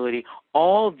mobility,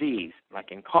 all these,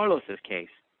 like in Carlos's case,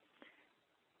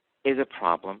 is a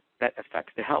problem that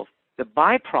affects the health. The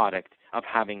byproduct of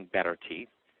having better teeth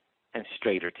and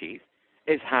straighter teeth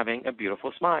is having a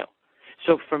beautiful smile.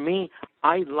 So for me,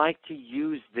 I like to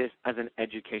use this as an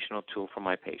educational tool for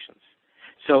my patients.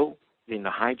 So in the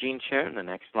hygiene chair, in the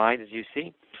next slide, as you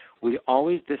see, we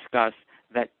always discuss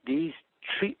that these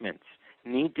treatments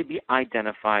need to be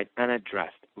identified and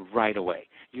addressed right away.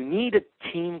 You need a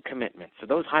team commitment. So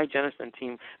those hygienists and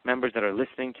team members that are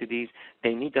listening to these,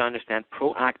 they need to understand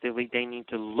proactively they need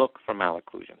to look for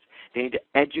malocclusions. They need to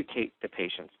educate the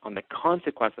patients on the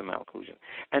consequence of malocclusion.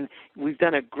 And we've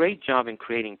done a great job in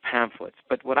creating pamphlets,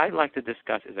 but what I'd like to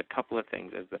discuss is a couple of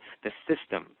things, as the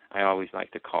system, I always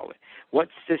like to call it. What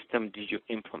system did you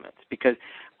implement? Because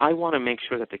I want to make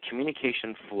sure that the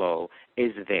communication flow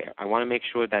is there. I want to make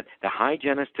sure that the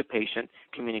hygienist to patient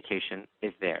communication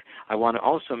is there. I want to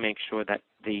also make sure that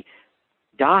the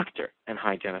doctor and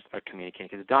hygienist are communicating,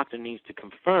 because the doctor needs to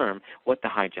confirm what the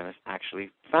hygienist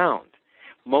actually found.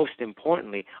 Most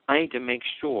importantly, I need to make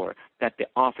sure that the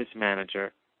office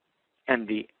manager and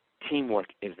the teamwork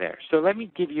is there. So let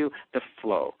me give you the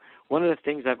flow. One of the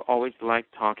things I've always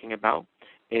liked talking about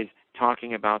is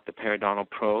talking about the periodontal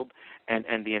probe and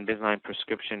the Invisalign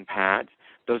prescription pads.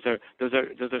 Those are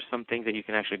some things that you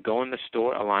can actually go in the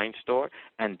store, Align store,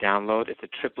 and download. It's a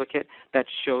triplicate that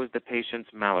shows the patient's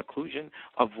malocclusion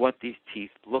of what these teeth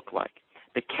look like.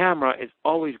 The camera is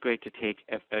always great to take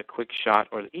a quick shot,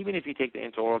 or even if you take the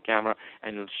intraoral camera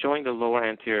and showing the lower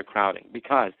anterior crowding,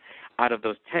 because out of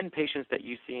those 10 patients that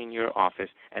you see in your office,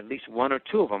 at least 1 or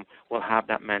 2 of them will have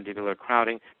that mandibular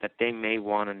crowding that they may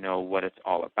want to know what it's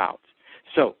all about.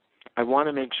 So I want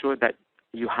to make sure that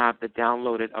you have the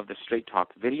downloaded of the Straight Talk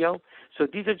video. So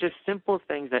these are just simple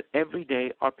things that every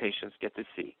day our patients get to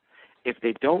see. If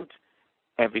they don't,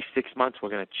 every 6 months we're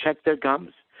going to check their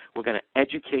gums. We're going to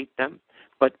educate them.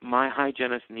 But my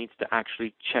hygienist needs to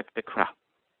actually check the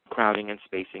crowding and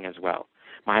spacing as well.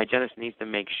 My hygienist needs to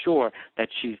make sure that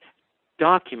she's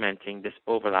documenting this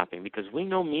overlapping, because we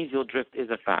know mesial drift is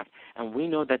a fact, and we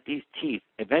know that these teeth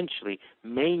eventually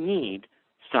may need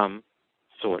some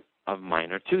sort of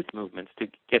minor tooth movements to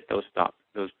get those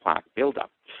plaque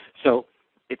buildup. So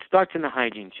it starts in the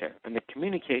hygiene chair, and the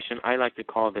communication I like to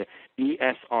call the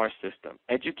ESR system: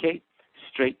 educate,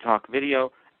 Straight Talk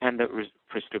video, and the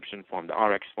prescription form, the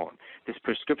RX form. This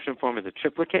prescription form is a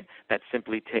triplicate that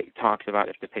simply talks about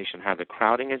if the patient has a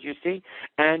crowding, as you see,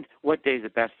 and what day is the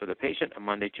best for the patient, a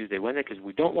Monday, Tuesday, Wednesday, because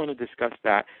we don't want to discuss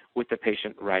that with the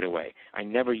patient right away. I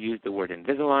never use the word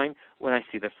Invisalign when I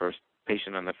see the first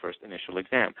patient on the first initial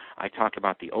exam. I talk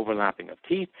about the overlapping of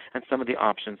teeth and some of the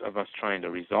options of us trying to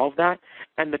resolve that,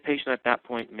 and the patient at that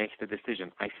point makes the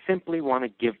decision. I simply want to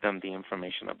give them the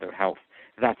information of their health.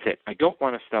 That's it. I don't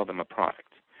want to sell them a product.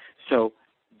 So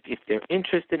if they're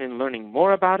interested in learning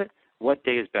more about it, what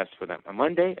day is best for them? A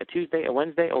Monday, a Tuesday, a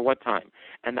Wednesday, or what time?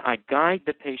 And I guide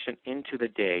the patient into the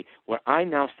day where I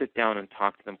now sit down and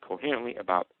talk to them coherently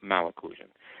about malocclusion,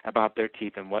 about their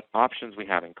teeth and what options we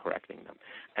have in correcting them.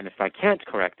 And if I can't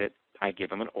correct it, I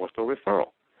give them an ortho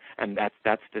referral. And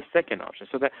that's the second option.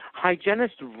 So the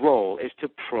hygienist's role is to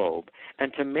probe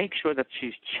and to make sure that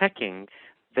she's checking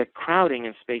the crowding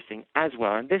and spacing as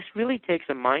well. And this really takes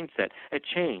a mindset, a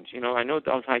change. You know, I know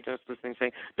those hygienists listening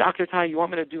saying, Dr. Tai, you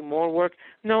want me to do more work?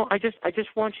 No, I just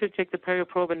want you to take the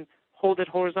perioprobe and hold it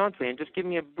horizontally and just give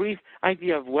me a brief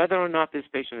idea of whether or not this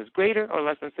patient is greater or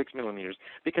less than 6 millimeters.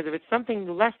 Because if it's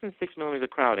something less than 6 millimeters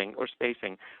crowding or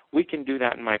spacing, we can do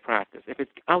that in my practice. If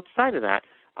it's outside of that,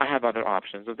 I have other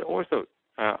options of the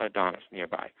orthodontist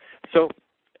nearby. So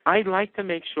I like to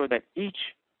make sure that each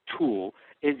tool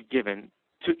is given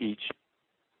to each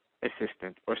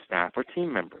assistant or staff or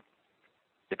team member.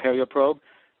 The perioprobe,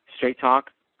 Straight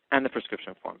Talk, and the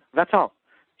prescription form. That's all.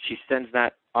 She sends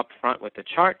that up front with the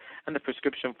chart, and the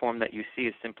prescription form that you see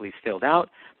is simply filled out,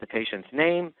 the patient's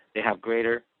name, they have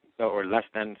greater or less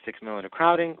than 6 millimeter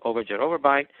crowding, overjet,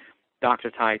 overbite, Dr.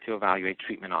 Tai to evaluate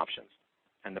treatment options.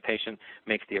 And the patient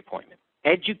makes the appointment.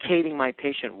 Educating my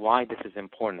patient why this is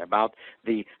important about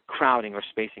the crowding or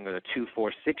spacing or the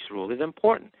 2-4-6 rule is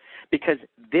important, because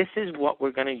this is what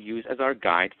we're going to use as our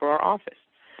guide for our office.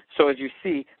 So as you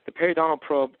see, the periodontal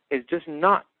probe is just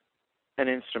not an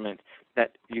instrument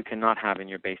that you cannot have in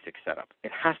your basic setup.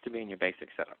 It has to be in your basic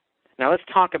setup. Now let's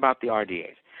talk about the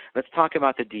RDAs. Let's talk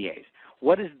about the DAs.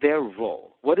 what is their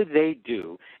role? What do they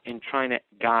do in trying to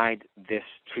guide this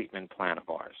treatment plan of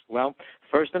ours? Well,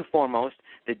 first and foremost,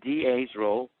 the DA's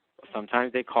role,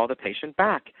 sometimes they call the patient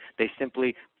back. They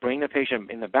simply bring the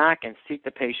patient in the back and seat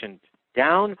the patient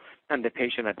down, and the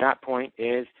patient at that point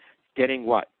is getting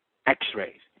what?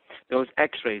 X-rays. Those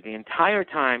X-rays, the entire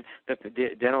time that the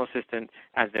dental assistant,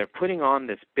 as they're putting on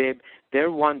this bib,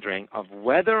 they're wondering of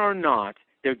whether or not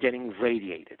they're getting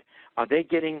radiated. Are they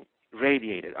getting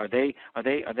radiated? Are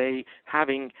they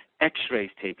having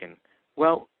X-rays taken?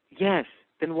 Well, yes.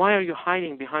 Then why are you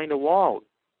hiding behind a wall,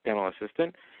 dental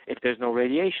assistant, if there's no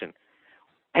radiation?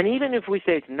 And even if we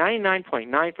say it's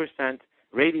 99.9%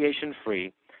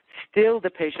 radiation-free, still the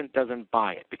patient doesn't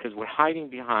buy it because we're hiding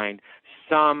behind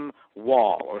some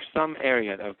wall or some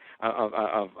area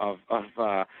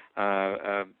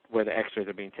where the X-rays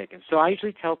are being taken. So I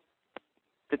usually tell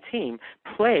the team,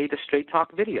 play the Straight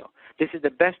Talk video. This is the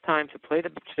best time to play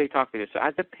the Straight Talk video. So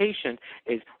as the patient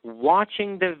is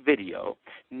watching the video,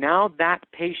 now that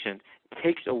patient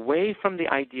takes away from the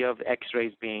idea of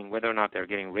X-rays being whether or not they're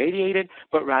getting radiated,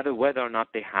 but rather whether or not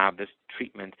they have this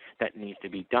treatment that needs to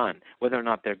be done, whether or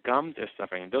not their gums are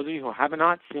suffering. And those of you who have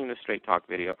not seen the Straight Talk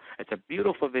video, it's a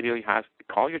beautiful video. You have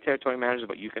to call your territory manager,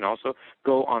 but you can also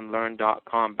go on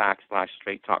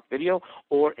learn.com/Straight Talk video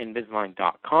or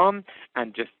Invisalign.com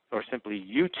and or simply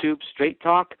YouTube Straight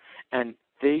Talk, and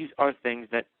these are things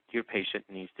that your patient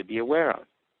needs to be aware of.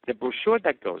 The brochure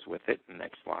that goes with it, the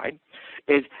next slide,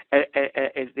 is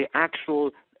the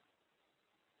actual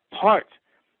part.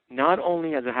 Not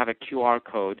only does it have a QR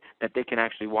code that they can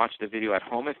actually watch the video at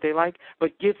home if they like,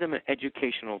 but gives them an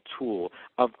educational tool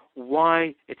of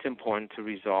why it's important to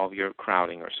resolve your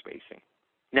crowding or spacing.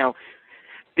 Now,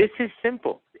 this is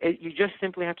simple. You just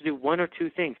simply have to do one or two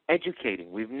things.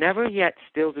 Educating. We've never yet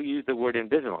still used the word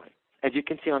Invisalign. As you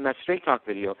can see on that Straight Talk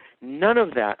video, none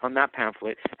of that on that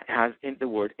pamphlet has the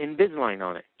word Invisalign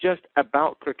on it, just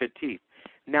about crooked teeth.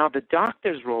 Now the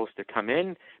doctor's role is to come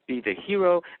in, be the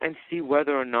hero, and see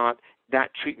whether or not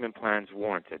that treatment plan is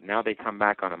warranted. Now they come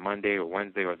back on a Monday or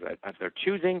Wednesday or as they're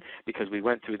choosing, because we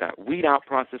went through that weed-out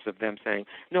process of them saying,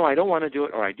 no, I don't want to do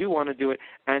it, or I do want to do it,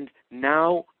 and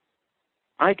now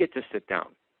I get to sit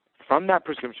down from that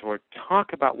prescription board,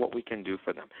 talk about what we can do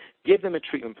for them. Give them a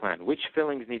treatment plan, which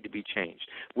fillings need to be changed,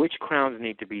 which crowns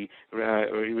need to be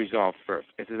resolved first.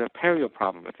 If there's a perio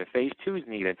problem, if a phase 2 is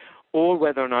needed, or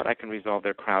whether or not I can resolve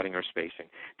their crowding or spacing.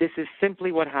 This is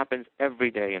simply what happens every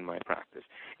day in my practice.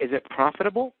 Is it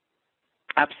profitable?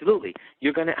 Absolutely.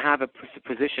 You're going to have a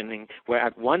positioning where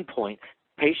at one point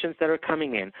patients that are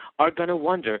coming in are going to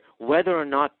wonder whether or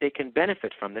not they can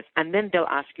benefit from this, and then they'll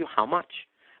ask you how much.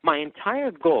 My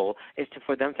entire goal is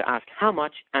for them to ask how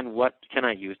much and what can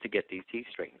I use to get these teeth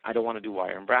straightened. I don't want to do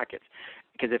wire and brackets,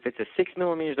 because if it's a 6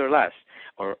 millimeters or less,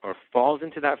 or falls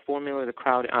into that formula,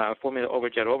 formula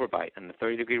overjet overbite, and the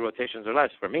 30-degree rotations or less,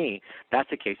 for me,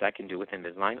 that's a case I can do with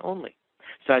Invisalign only.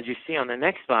 So as you see on the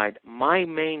next slide, my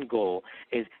main goal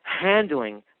is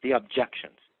handling the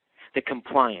objections, the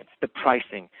compliance, the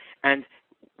pricing, and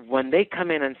when they come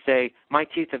in and say, my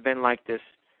teeth have been like this,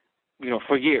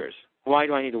 for years. Why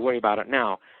do I need to worry about it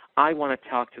now? I want to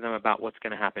talk to them about what's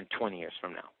going to happen 20 years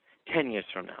from now, 10 years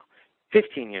from now,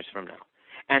 15 years from now.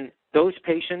 And those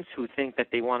patients who think that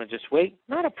they want to just wait,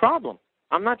 not a problem.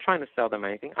 I'm not trying to sell them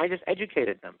anything. I just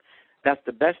educated them. That's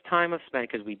the best time of spending,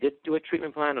 because we did do a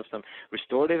treatment plan of some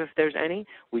restorative if there's any.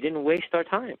 We didn't waste our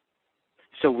time.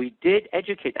 So we did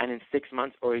educate, and in 6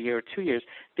 months or a year or 2 years,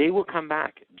 they will come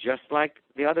back, just like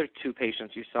the other two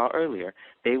patients you saw earlier.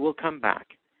 They will come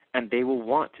back, and they will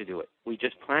want to do it. We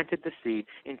just planted the seed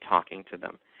in talking to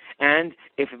them. And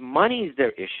if money is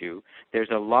their issue, there's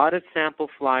a lot of sample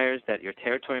flyers that your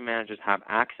territory managers have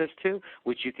access to,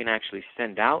 which you can actually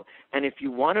send out. And if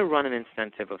you want to run an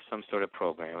incentive of some sort of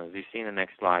program, as you see in the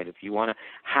next slide, if you want to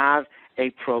have a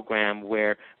program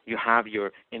where you have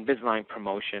your Invisalign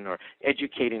promotion or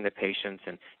educating the patients,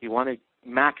 and you want to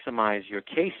maximize your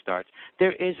case starts,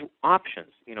 there is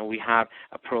options. We have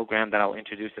a program that I'll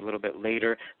introduce a little bit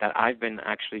later that I've been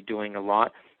actually doing a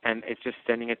lot, and it's just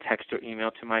sending a text or email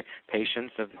to my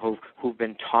patients who've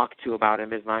been talked to about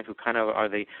Invisalign, who kind of are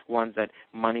the ones that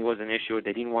money was an issue or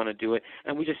they didn't want to do it,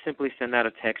 and we just simply send out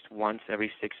a text once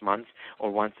every 6 months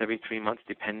or once every 3 months,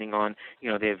 depending on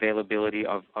the availability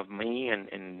of me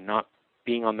and not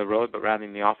being on the road, but rather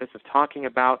in the office, of talking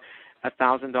about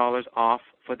 $1,000 off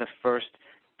for the first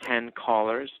 10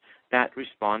 callers that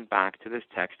respond back to this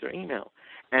text or email.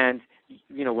 And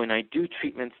when I do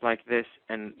treatments like this,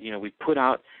 and we put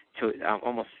out to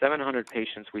almost 700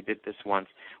 patients, we did this once,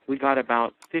 we got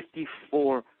about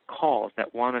 54 calls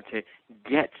that wanted to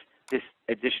get this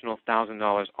additional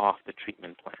 $1,000 off the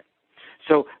treatment plan.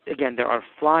 So again, there are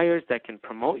flyers that can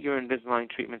promote your Invisalign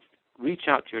treatments. Reach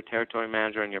out to your territory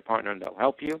manager and your partner, and they'll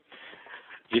help you.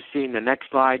 You see in the next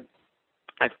slide,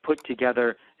 I've put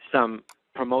together some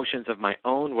promotions of my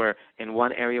own where in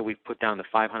one area we've put down the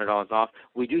 $500 off.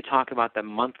 We do talk about the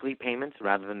monthly payments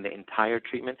rather than the entire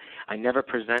treatment. I never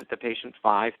present the patient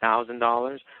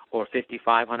 $5,000 or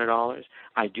 $5,500.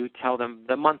 I do tell them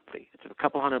the monthly. It's a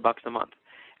couple $100 a month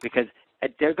because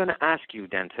they're going to ask you,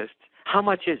 dentists, how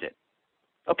much is it?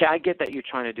 Okay, I get that you're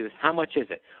trying to do this. How much is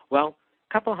it? Well,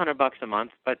 a couple $100 a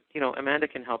month, but, Amanda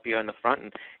can help you on the front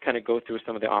and kind of go through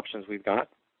some of the options we've got.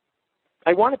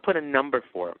 I want to put a number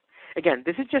for them. Again,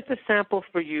 this is just a sample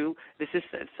for you. This is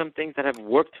some things that have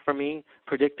worked for me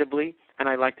predictably, and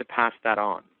I like to pass that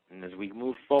on. And as we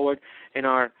move forward in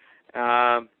our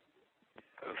front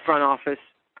office,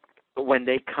 when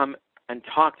they come and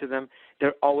talk to them,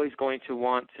 they're always going to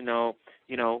want to know,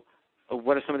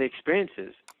 what are some of the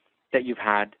experiences that you've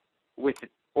had with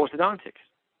orthodontics?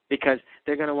 Because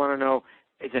they're going to want to know,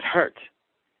 is it hurt?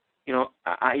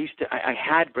 I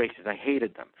had braces, I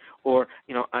hated them. Or,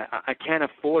 I can't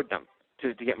afford them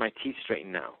to get my teeth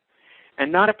straightened now.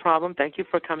 And not a problem. Thank you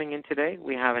for coming in today.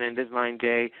 We have an Invisalign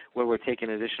Day where we're taking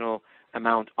an additional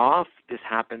amount off. This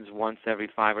happens once every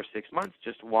 5 or 6 months.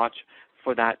 Just watch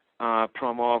for that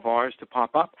promo of ours to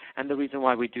pop up. And the reason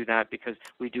why we do that, because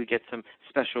we do get some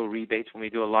special rebates when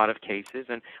we do a lot of cases,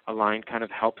 and Align kind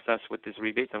of helps us with these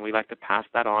rebates, and we like to pass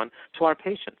that on to our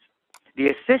patients. The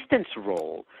assistant's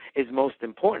role is most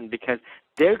important because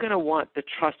they're going to want the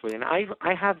trustworthy. And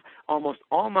I have almost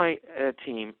all my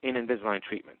team in Invisalign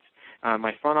treatments.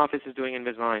 My front office is doing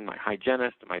Invisalign, my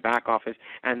hygienist, my back office,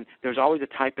 and there's always a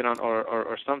type-in on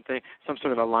or something, some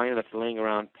sort of a liner that's laying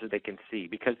around so they can see,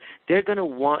 because they're going to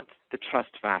want the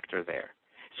trust factor there.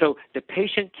 So the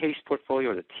patient case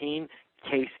portfolio or the teen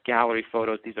case gallery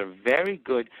photos, these are very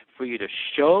good for you to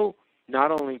show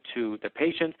not only to the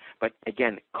patients, but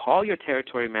again, call your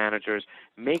territory managers,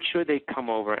 make sure they come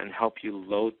over and help you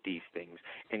load these things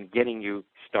and getting you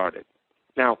started.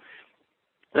 Now,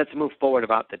 let's move forward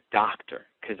about the doctor,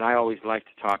 because I always like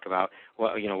to talk about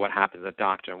what happens at the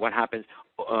doctor and what happens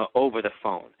over the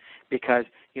phone, because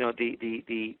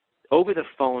the over the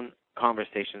phone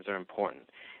conversations are important.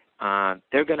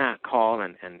 They're going to call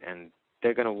and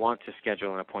they're going to want to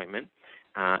schedule an appointment,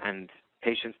 and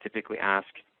patients typically ask,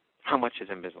 how much is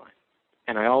Invisalign?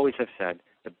 And I always have said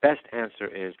the best answer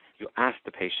is you ask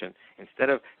the patient,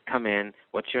 instead of come in,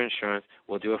 what's your insurance,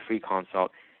 we'll do a free consult,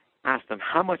 ask them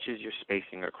how much is your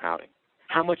spacing or crowding?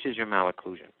 How much is your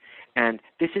malocclusion? And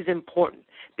this is important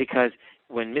because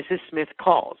when Mrs. Smith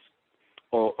calls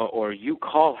or you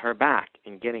call her back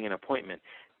in getting an appointment,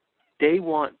 they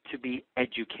want to be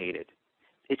educated.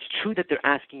 It's true that they're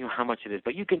asking you how much it is,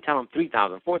 but you can tell them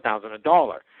 $3,000, $4,000,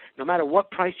 $1. No matter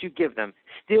what price you give them,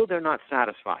 still they're not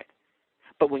satisfied.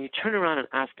 But when you turn around and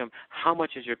ask them, how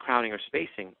much is your crowding or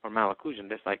spacing or malocclusion,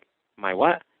 they're like, my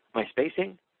what? My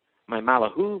spacing? My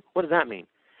malahu? What does that mean?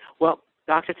 Well,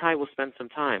 Dr. Tai will spend some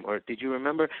time. Or did you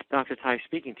remember Dr. Tai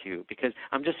speaking to you? Because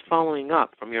I'm just following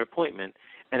up from your appointment,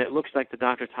 and it looks like the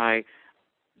Dr. Tai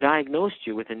diagnosed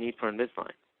you with a need for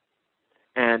Invisalign.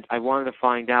 And I wanted to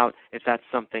find out if that's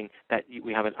something that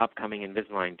we have an upcoming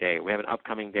Invisalign Day. We have an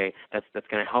upcoming day that's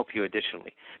going to help you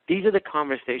additionally. These are the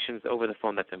conversations over the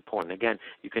phone that's important. Again,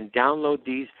 you can download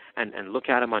these and look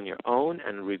at them on your own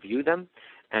and review them.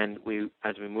 And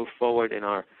as we move forward in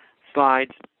our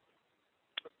slides,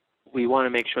 we want to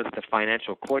make sure that the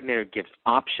financial coordinator gives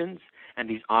options, and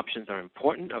these options are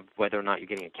important of whether or not you're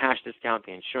getting a cash discount,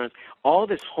 the insurance. All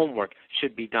this homework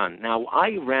should be done. Now,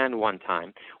 I ran one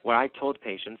time where I told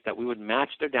patients that we would match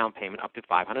their down payment up to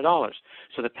 $500.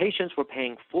 So the patients were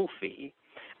paying full fee,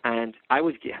 and I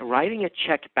was writing a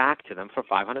check back to them for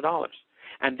 $500.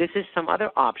 And this is some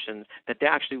other options that they're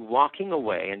actually walking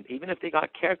away, and even if they got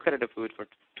care credited food for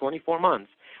 24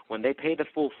 months, when they pay the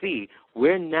full fee,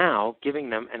 we're now giving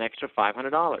them an extra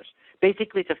 $500.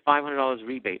 Basically, it's a $500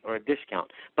 rebate or a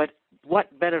discount. But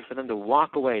what better for them to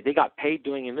walk away? They got paid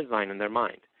doing Invisalign in their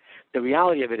mind. The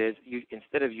reality of it is,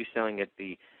 instead of you selling at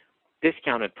the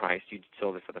discounted price, you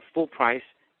sold it for the full price,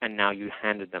 and now you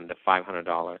handed them the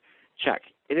 $500 check.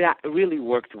 It really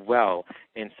worked well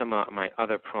in some of my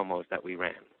other promos that we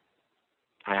ran.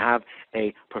 I have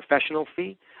a professional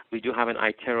fee. We do have an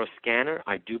iTero scanner.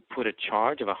 I do put a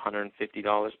charge of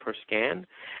 $150 per scan,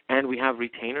 and we have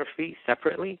retainer fee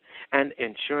separately, and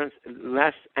insurance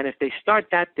less. And if they start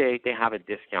that day, they have a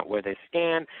discount where they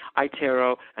scan,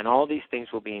 iTero, and all these things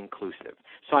will be inclusive.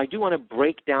 So I do want to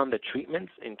break down the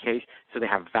treatments in case so they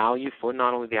have value for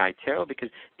not only the iTero, because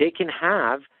they can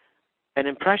have an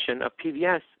impression of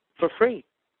PVS for free,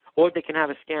 or they can have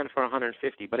a scan for $150.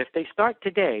 But if they start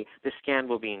today, the scan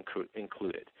will be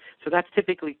included. So that's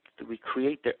typically, we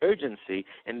create the urgency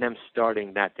in them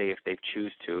starting that day if they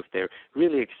choose to, if they're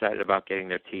really excited about getting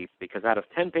their teeth, because out of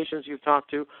 10 patients you've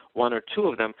talked to, 1 or 2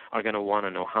 of them are going to want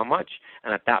to know how much,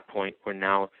 and at that point we're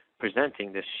now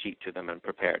presenting this sheet to them and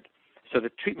prepared. So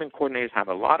the treatment coordinators have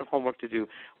a lot of homework to do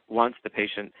once the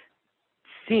patient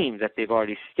seems that they've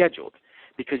already scheduled,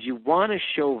 because you want to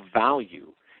show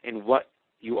value in what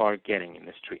you are getting in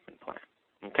this treatment plan.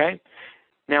 Okay?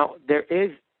 Now, there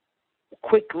is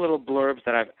quick little blurbs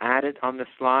that I've added on the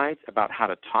slides about how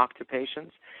to talk to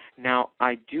patients. Now,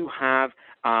 I do have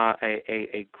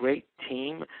a great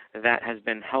team that has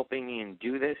been helping me and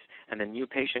do this, and the new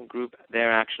patient group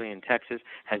there actually in Texas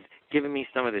has given me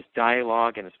some of this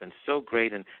dialogue, and it's been so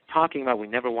great. And talking about we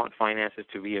never want finances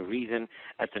to be a reason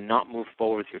to not move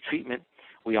forward with your treatment.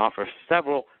 We offer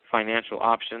several financial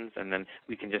options, and then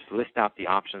we can just list out the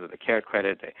options of the care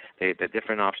credit, the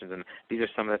different options, and these are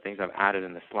some of the things I've added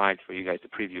in the slides for you guys to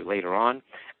preview later on,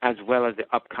 as well as the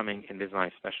upcoming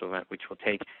Invisalign special event, which will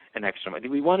take an extra month.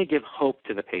 We want to give hope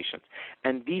to the patients,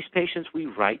 and these patients we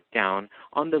write down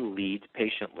on the lead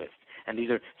patient list. And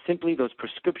these are simply those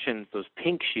prescriptions, those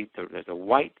pink sheets. There's a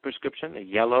white prescription, a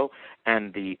yellow,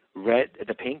 and the red,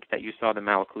 the pink that you saw, the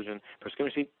malocclusion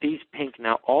prescription sheet. These pink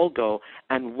now all go,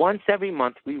 and once every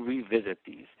month we revisit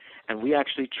these. And we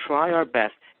actually try our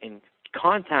best in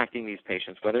contacting these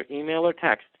patients, whether email or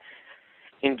text,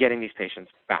 in getting these patients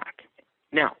back.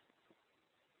 Now,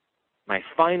 my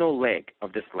final leg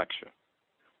of this lecture.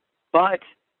 But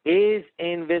is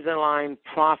Invisalign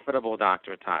profitable,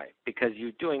 Dr. Atai? Because you're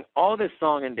doing all this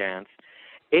song and dance.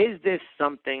 Is this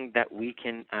something that we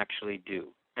can actually do?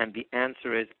 And the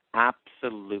answer is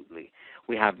absolutely.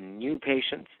 We have new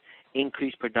patients,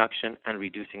 increased production, and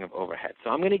reducing of overhead. So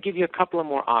I'm going to give you a couple of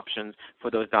more options for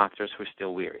those doctors who are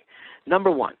still weary. Number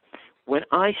one, when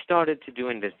I started to do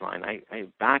Invisalign,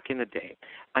 back in the day,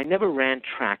 I never ran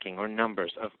tracking or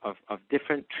numbers of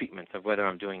different treatments, of whether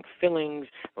I'm doing fillings,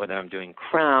 whether I'm doing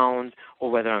crowns,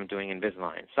 or whether I'm doing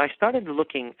Invisalign. So I started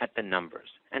looking at the numbers.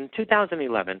 And in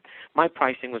 2011, my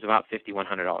pricing was about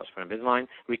 $5,100 for Invisalign.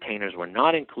 Retainers were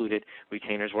not included.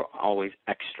 Retainers were always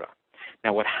extra.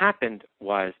 Now what happened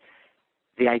was,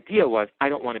 the idea was, I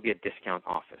don't want to be a discount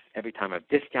office. Every time I've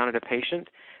discounted a patient,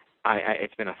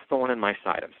 it's been a thorn in my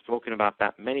side. I've spoken about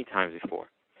that many times before.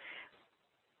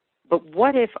 But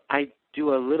what if I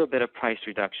do a little bit of price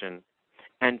reduction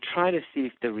and try to see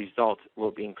if the results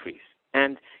will increase?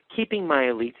 And keeping my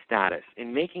elite status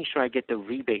and making sure I get the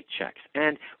rebate checks.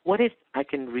 And what if I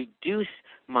can reduce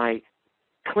my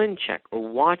ClinCheck, or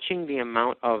watching the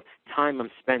amount of time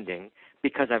I'm spending,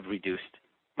 because I've reduced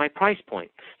my price point?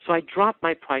 So I dropped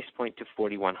my price point to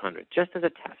 $4,100 just as a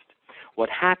test. What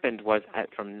happened was,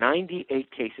 from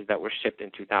 98 cases that were shipped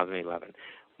in 2011,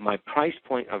 my price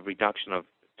point of reduction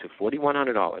to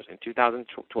 $4,100 in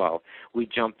 2012, we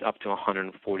jumped up to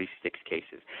 146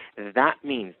 cases. That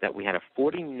means that we had a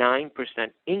 49%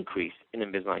 increase in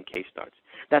Invisalign case starts.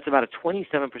 That's about a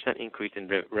 27% increase in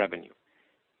revenue.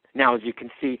 Now, as you can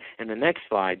see in the next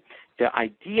slide, the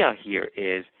idea here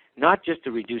is not just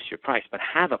to reduce your price, but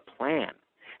have a plan.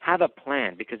 Have a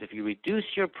plan, because if you reduce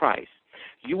your price,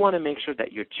 you want to make sure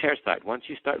that your chair side, once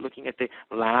you start looking at the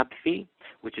lab fee,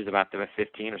 which is about $1,500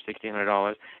 or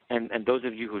 $1,600, and those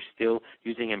of you who are still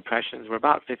using impressions, we're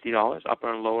about $50,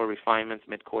 upper and lower refinements,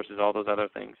 mid-courses, all those other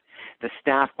things. The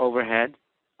staff overhead,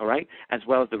 all right, as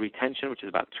well as the retention, which is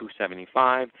about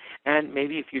 $275, and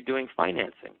maybe if you're doing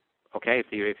financing, okay,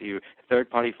 if you're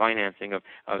third-party financing of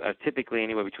typically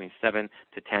anywhere between 7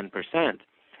 to 10%,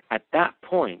 at that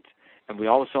point, and I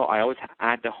always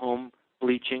add the home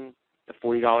bleaching, the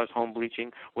 $40 home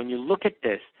bleaching. When you look at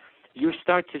this, you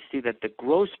start to see that the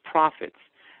gross profits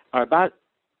are about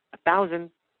 $1,000,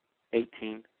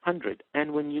 $1,800.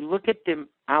 And when you look at the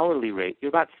hourly rate, you're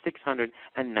about $619.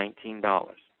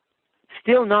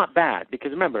 Still not bad,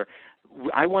 because remember,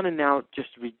 I want to now just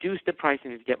reduce the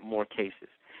pricing to get more cases.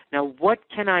 Now, what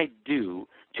can I do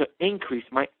to increase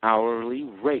my hourly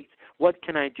rate? What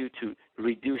can I do to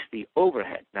reduce the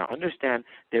overhead? Now, understand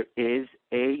there is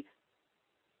a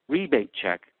rebate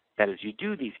check that as you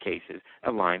do these cases,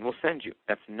 Align will send you.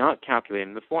 That's not calculated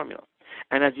in the formula.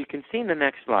 And as you can see in the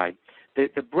next slide,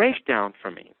 the breakdown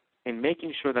for me in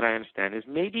making sure that I understand is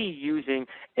maybe using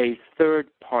a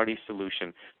third-party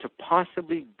solution to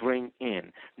possibly bring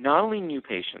in not only new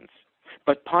patients,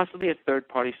 but possibly a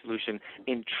third-party solution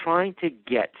in trying to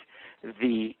get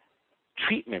the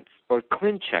treatments or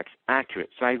ClinChecks accurate.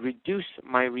 So I reduce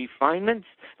my refinements.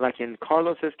 Like in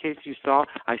Carlos's case you saw,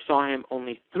 I saw him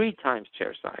only 3 times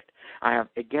chairside. I have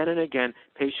again and again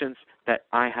patients that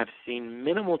I have seen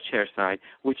minimal chairside,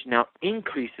 which now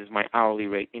increases my hourly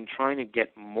rate in trying to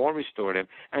get more restorative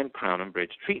and crown and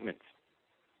bridge treatments.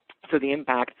 So the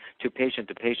impact to patient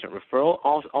referral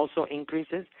also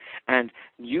increases. And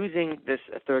using this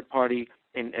third party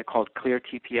called Clear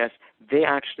TPS, they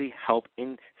actually help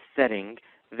in setting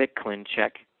the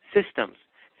ClinCheck systems,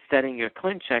 setting your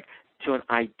ClinCheck to an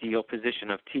ideal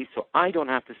position of teeth, so I don't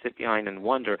have to sit behind and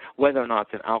wonder whether or not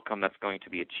it's an outcome that's going to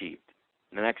be achieved.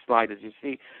 In the next slide, as you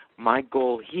see, my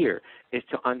goal here is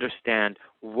to understand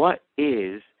what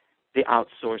is the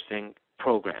outsourcing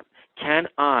program. Can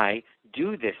I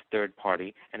do this third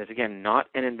party? And it's, again, not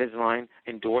an Invisalign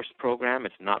endorsed program.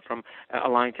 It's not from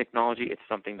Align Technology. It's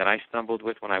something that I stumbled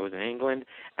with when I was in England,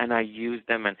 and I used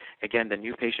them. And, again, the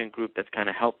new patient group that's kind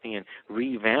of helped me in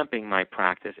revamping my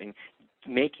practice and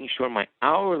making sure my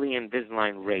hourly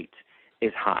Invisalign rate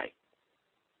is high.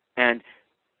 And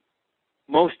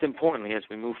most importantly, as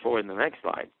we move forward in the next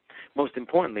slide, most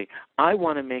importantly, I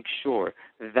want to make sure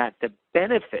that the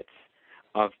benefits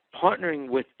of partnering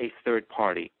with a third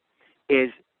party is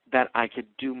that I could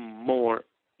do more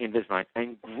Invisalign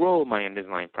and grow my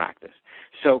Invisalign practice.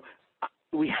 So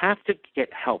we have to get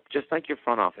help, just like your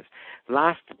front office.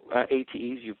 Last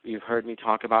ATEs, you've heard me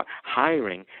talk about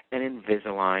hiring an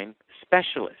Invisalign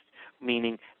specialist,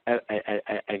 meaning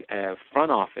a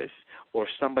front office or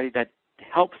somebody that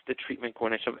helps the treatment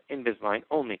coordination of Invisalign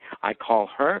only. I call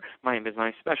her my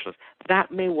Invisalign specialist.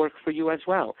 That may work for you as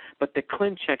well, but the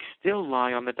ClinChecks still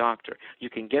lie on the doctor.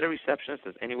 You can get a receptionist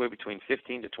that's anywhere between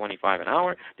 $15 to $25 an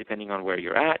hour, depending on where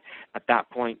you're at. At that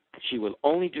point, she will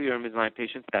only do your Invisalign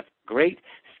patients. That's great.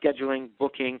 Scheduling,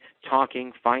 booking,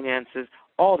 talking, finances,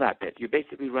 all that bit. You're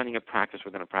basically running a practice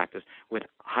within a practice with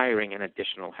hiring an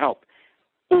additional help.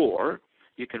 Or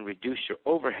you can reduce your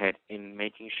overhead in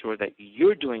making sure that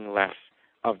you're doing less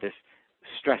of this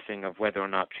stressing of whether or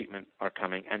not treatment are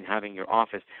coming and having your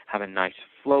office have a nice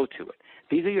flow to it.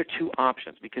 These are your 2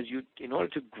 options, because in order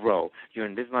to grow your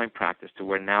Invisalign practice to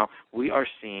where now we are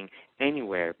seeing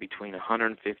anywhere between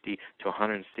 150 to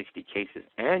 160 cases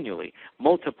annually,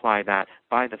 multiply that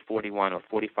by the $4,100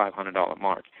 or $4,500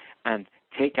 mark and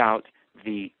take out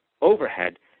the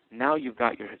overhead, now you've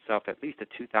got yourself at least a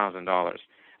 $2,000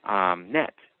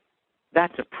 net.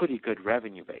 That's a pretty good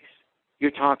revenue base. You're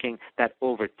talking that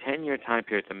over a 10-year time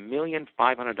period, it's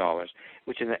 $1,500,000,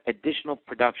 which is an additional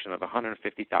production of $150,000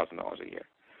 a year.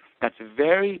 That's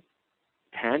very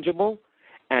tangible,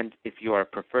 and if you are a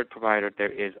preferred provider,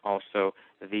 there is also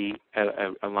the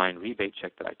Align rebate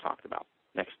check that I talked about.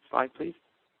 Next slide, please.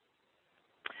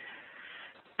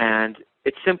 And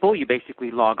it's simple. You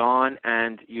basically log on,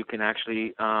 and you can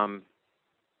actually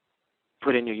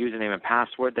put in your username and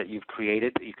password that you've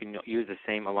created. You can use the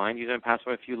same Align username and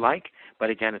password if you like,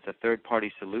 but again, it's a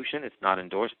third-party solution. It's not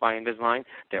endorsed by Invisalign.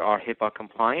 They are HIPAA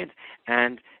compliant,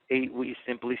 and we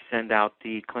simply send out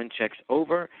the ClinChecks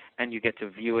over, and you get to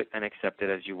view it and accept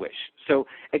it as you wish. So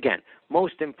again,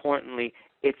 most importantly,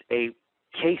 it's a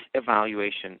case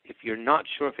evaluation. If you're not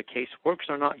sure if a case works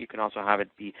or not, you can also have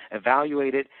it be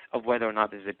evaluated of whether or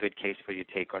not this is a good case for you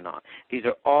to take or not. These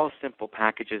are all simple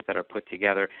packages that are put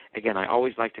together. Again, I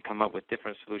always like to come up with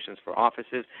different solutions for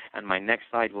offices, and my next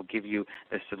slide will give you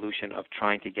the solution of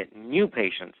trying to get new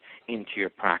patients into your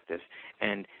practice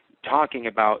and talking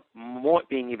about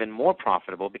being even more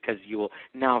profitable, because you will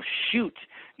now shoot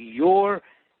your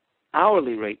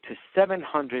hourly rate to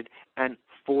 $746.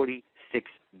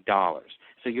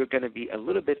 So you're going to be a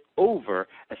little bit over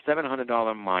a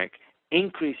 $700 mark,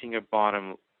 increasing your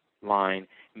bottom line,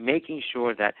 making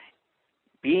sure that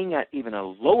being at even a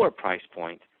lower price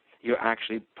point, you're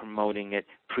actually promoting it,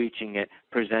 preaching it,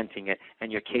 presenting it,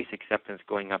 and your case acceptance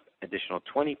going up additional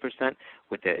 20%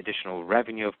 with the additional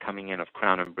revenue of coming in of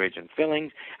crown and bridge and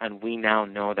fillings. And we now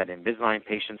know that Invisalign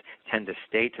patients tend to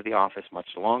stay to the office much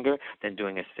longer than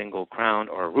doing a single crown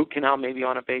or a root canal maybe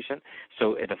on a patient.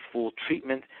 So at a full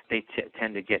treatment, they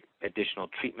tend to get additional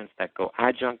treatments that go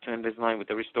adjunct to Invisalign with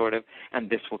the restorative,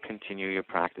 and this will continue your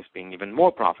practice being even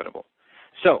more profitable.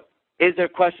 So is there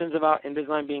questions about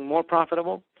Invisalign being more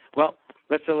profitable? Well,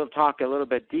 let's talk a little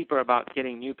bit deeper about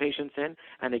getting new patients in.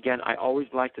 And again, I always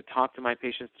like to talk to my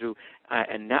patients through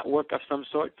a network of some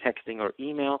sort, texting or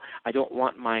email. I don't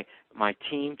want my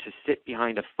team to sit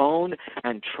behind a phone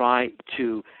and try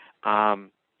to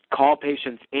call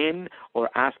patients in or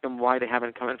ask them why they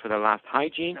haven't come in for their last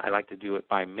hygiene. I like to do it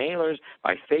by mailers,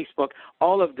 by Facebook.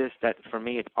 All of this that for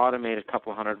me it's automated, a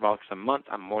couple $100 a month.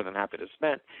 I'm more than happy to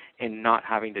spend in not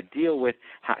having to deal with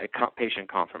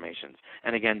patient confirmations.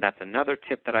 And again, that's another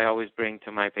tip that I always bring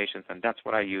to my patients, and that's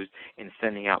what I use in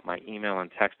sending out my email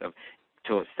and text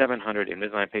to 700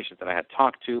 Invisalign patients that I had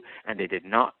talked to, and they did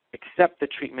not accept the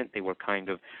treatment. They were kind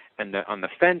of on the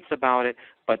fence about it.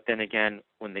 But then again,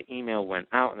 when the email went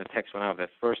out and the text went out, the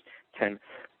first 10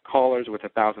 callers with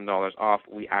 $1,000 off,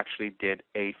 we actually did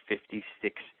a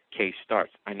 56 case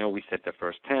starts. I know we said the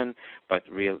first 10, but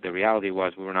the reality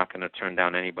was we were not going to turn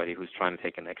down anybody who's trying to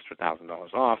take an extra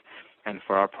 $1,000 off. And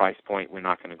for our price point, we're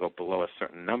not going to go below a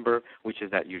certain number, which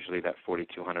is usually that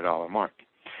 $4,200 mark.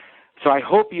 So I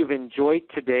hope you've enjoyed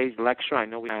today's lecture. I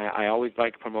know I always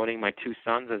like promoting my two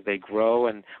sons as they grow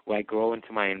and when I grow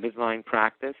into my Invisalign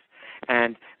practice.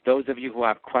 And those of you who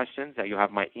have questions, you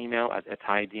have my email at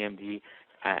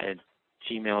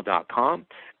ataidmd@gmail.com.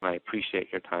 I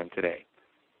appreciate your time today.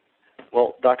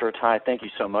 Well, Dr. Atai, thank you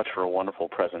so much for a wonderful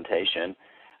presentation.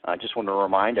 I just want to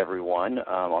remind everyone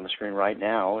on the screen right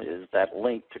now is that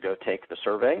link to go take the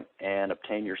survey and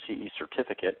obtain your CE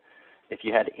certificate. If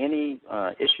you had any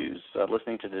issues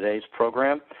listening to today's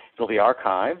program, it'll be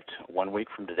archived 1 week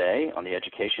from today on the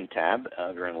Education tab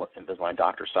of your Invisalign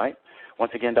Doctor site.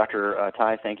 Once again, Dr.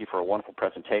 Atai, thank you for a wonderful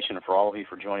presentation, and for all of you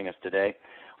for joining us today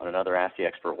on another Ask the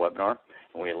Expert webinar.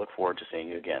 And we look forward to seeing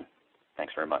you again.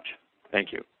 Thanks very much.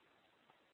 Thank you.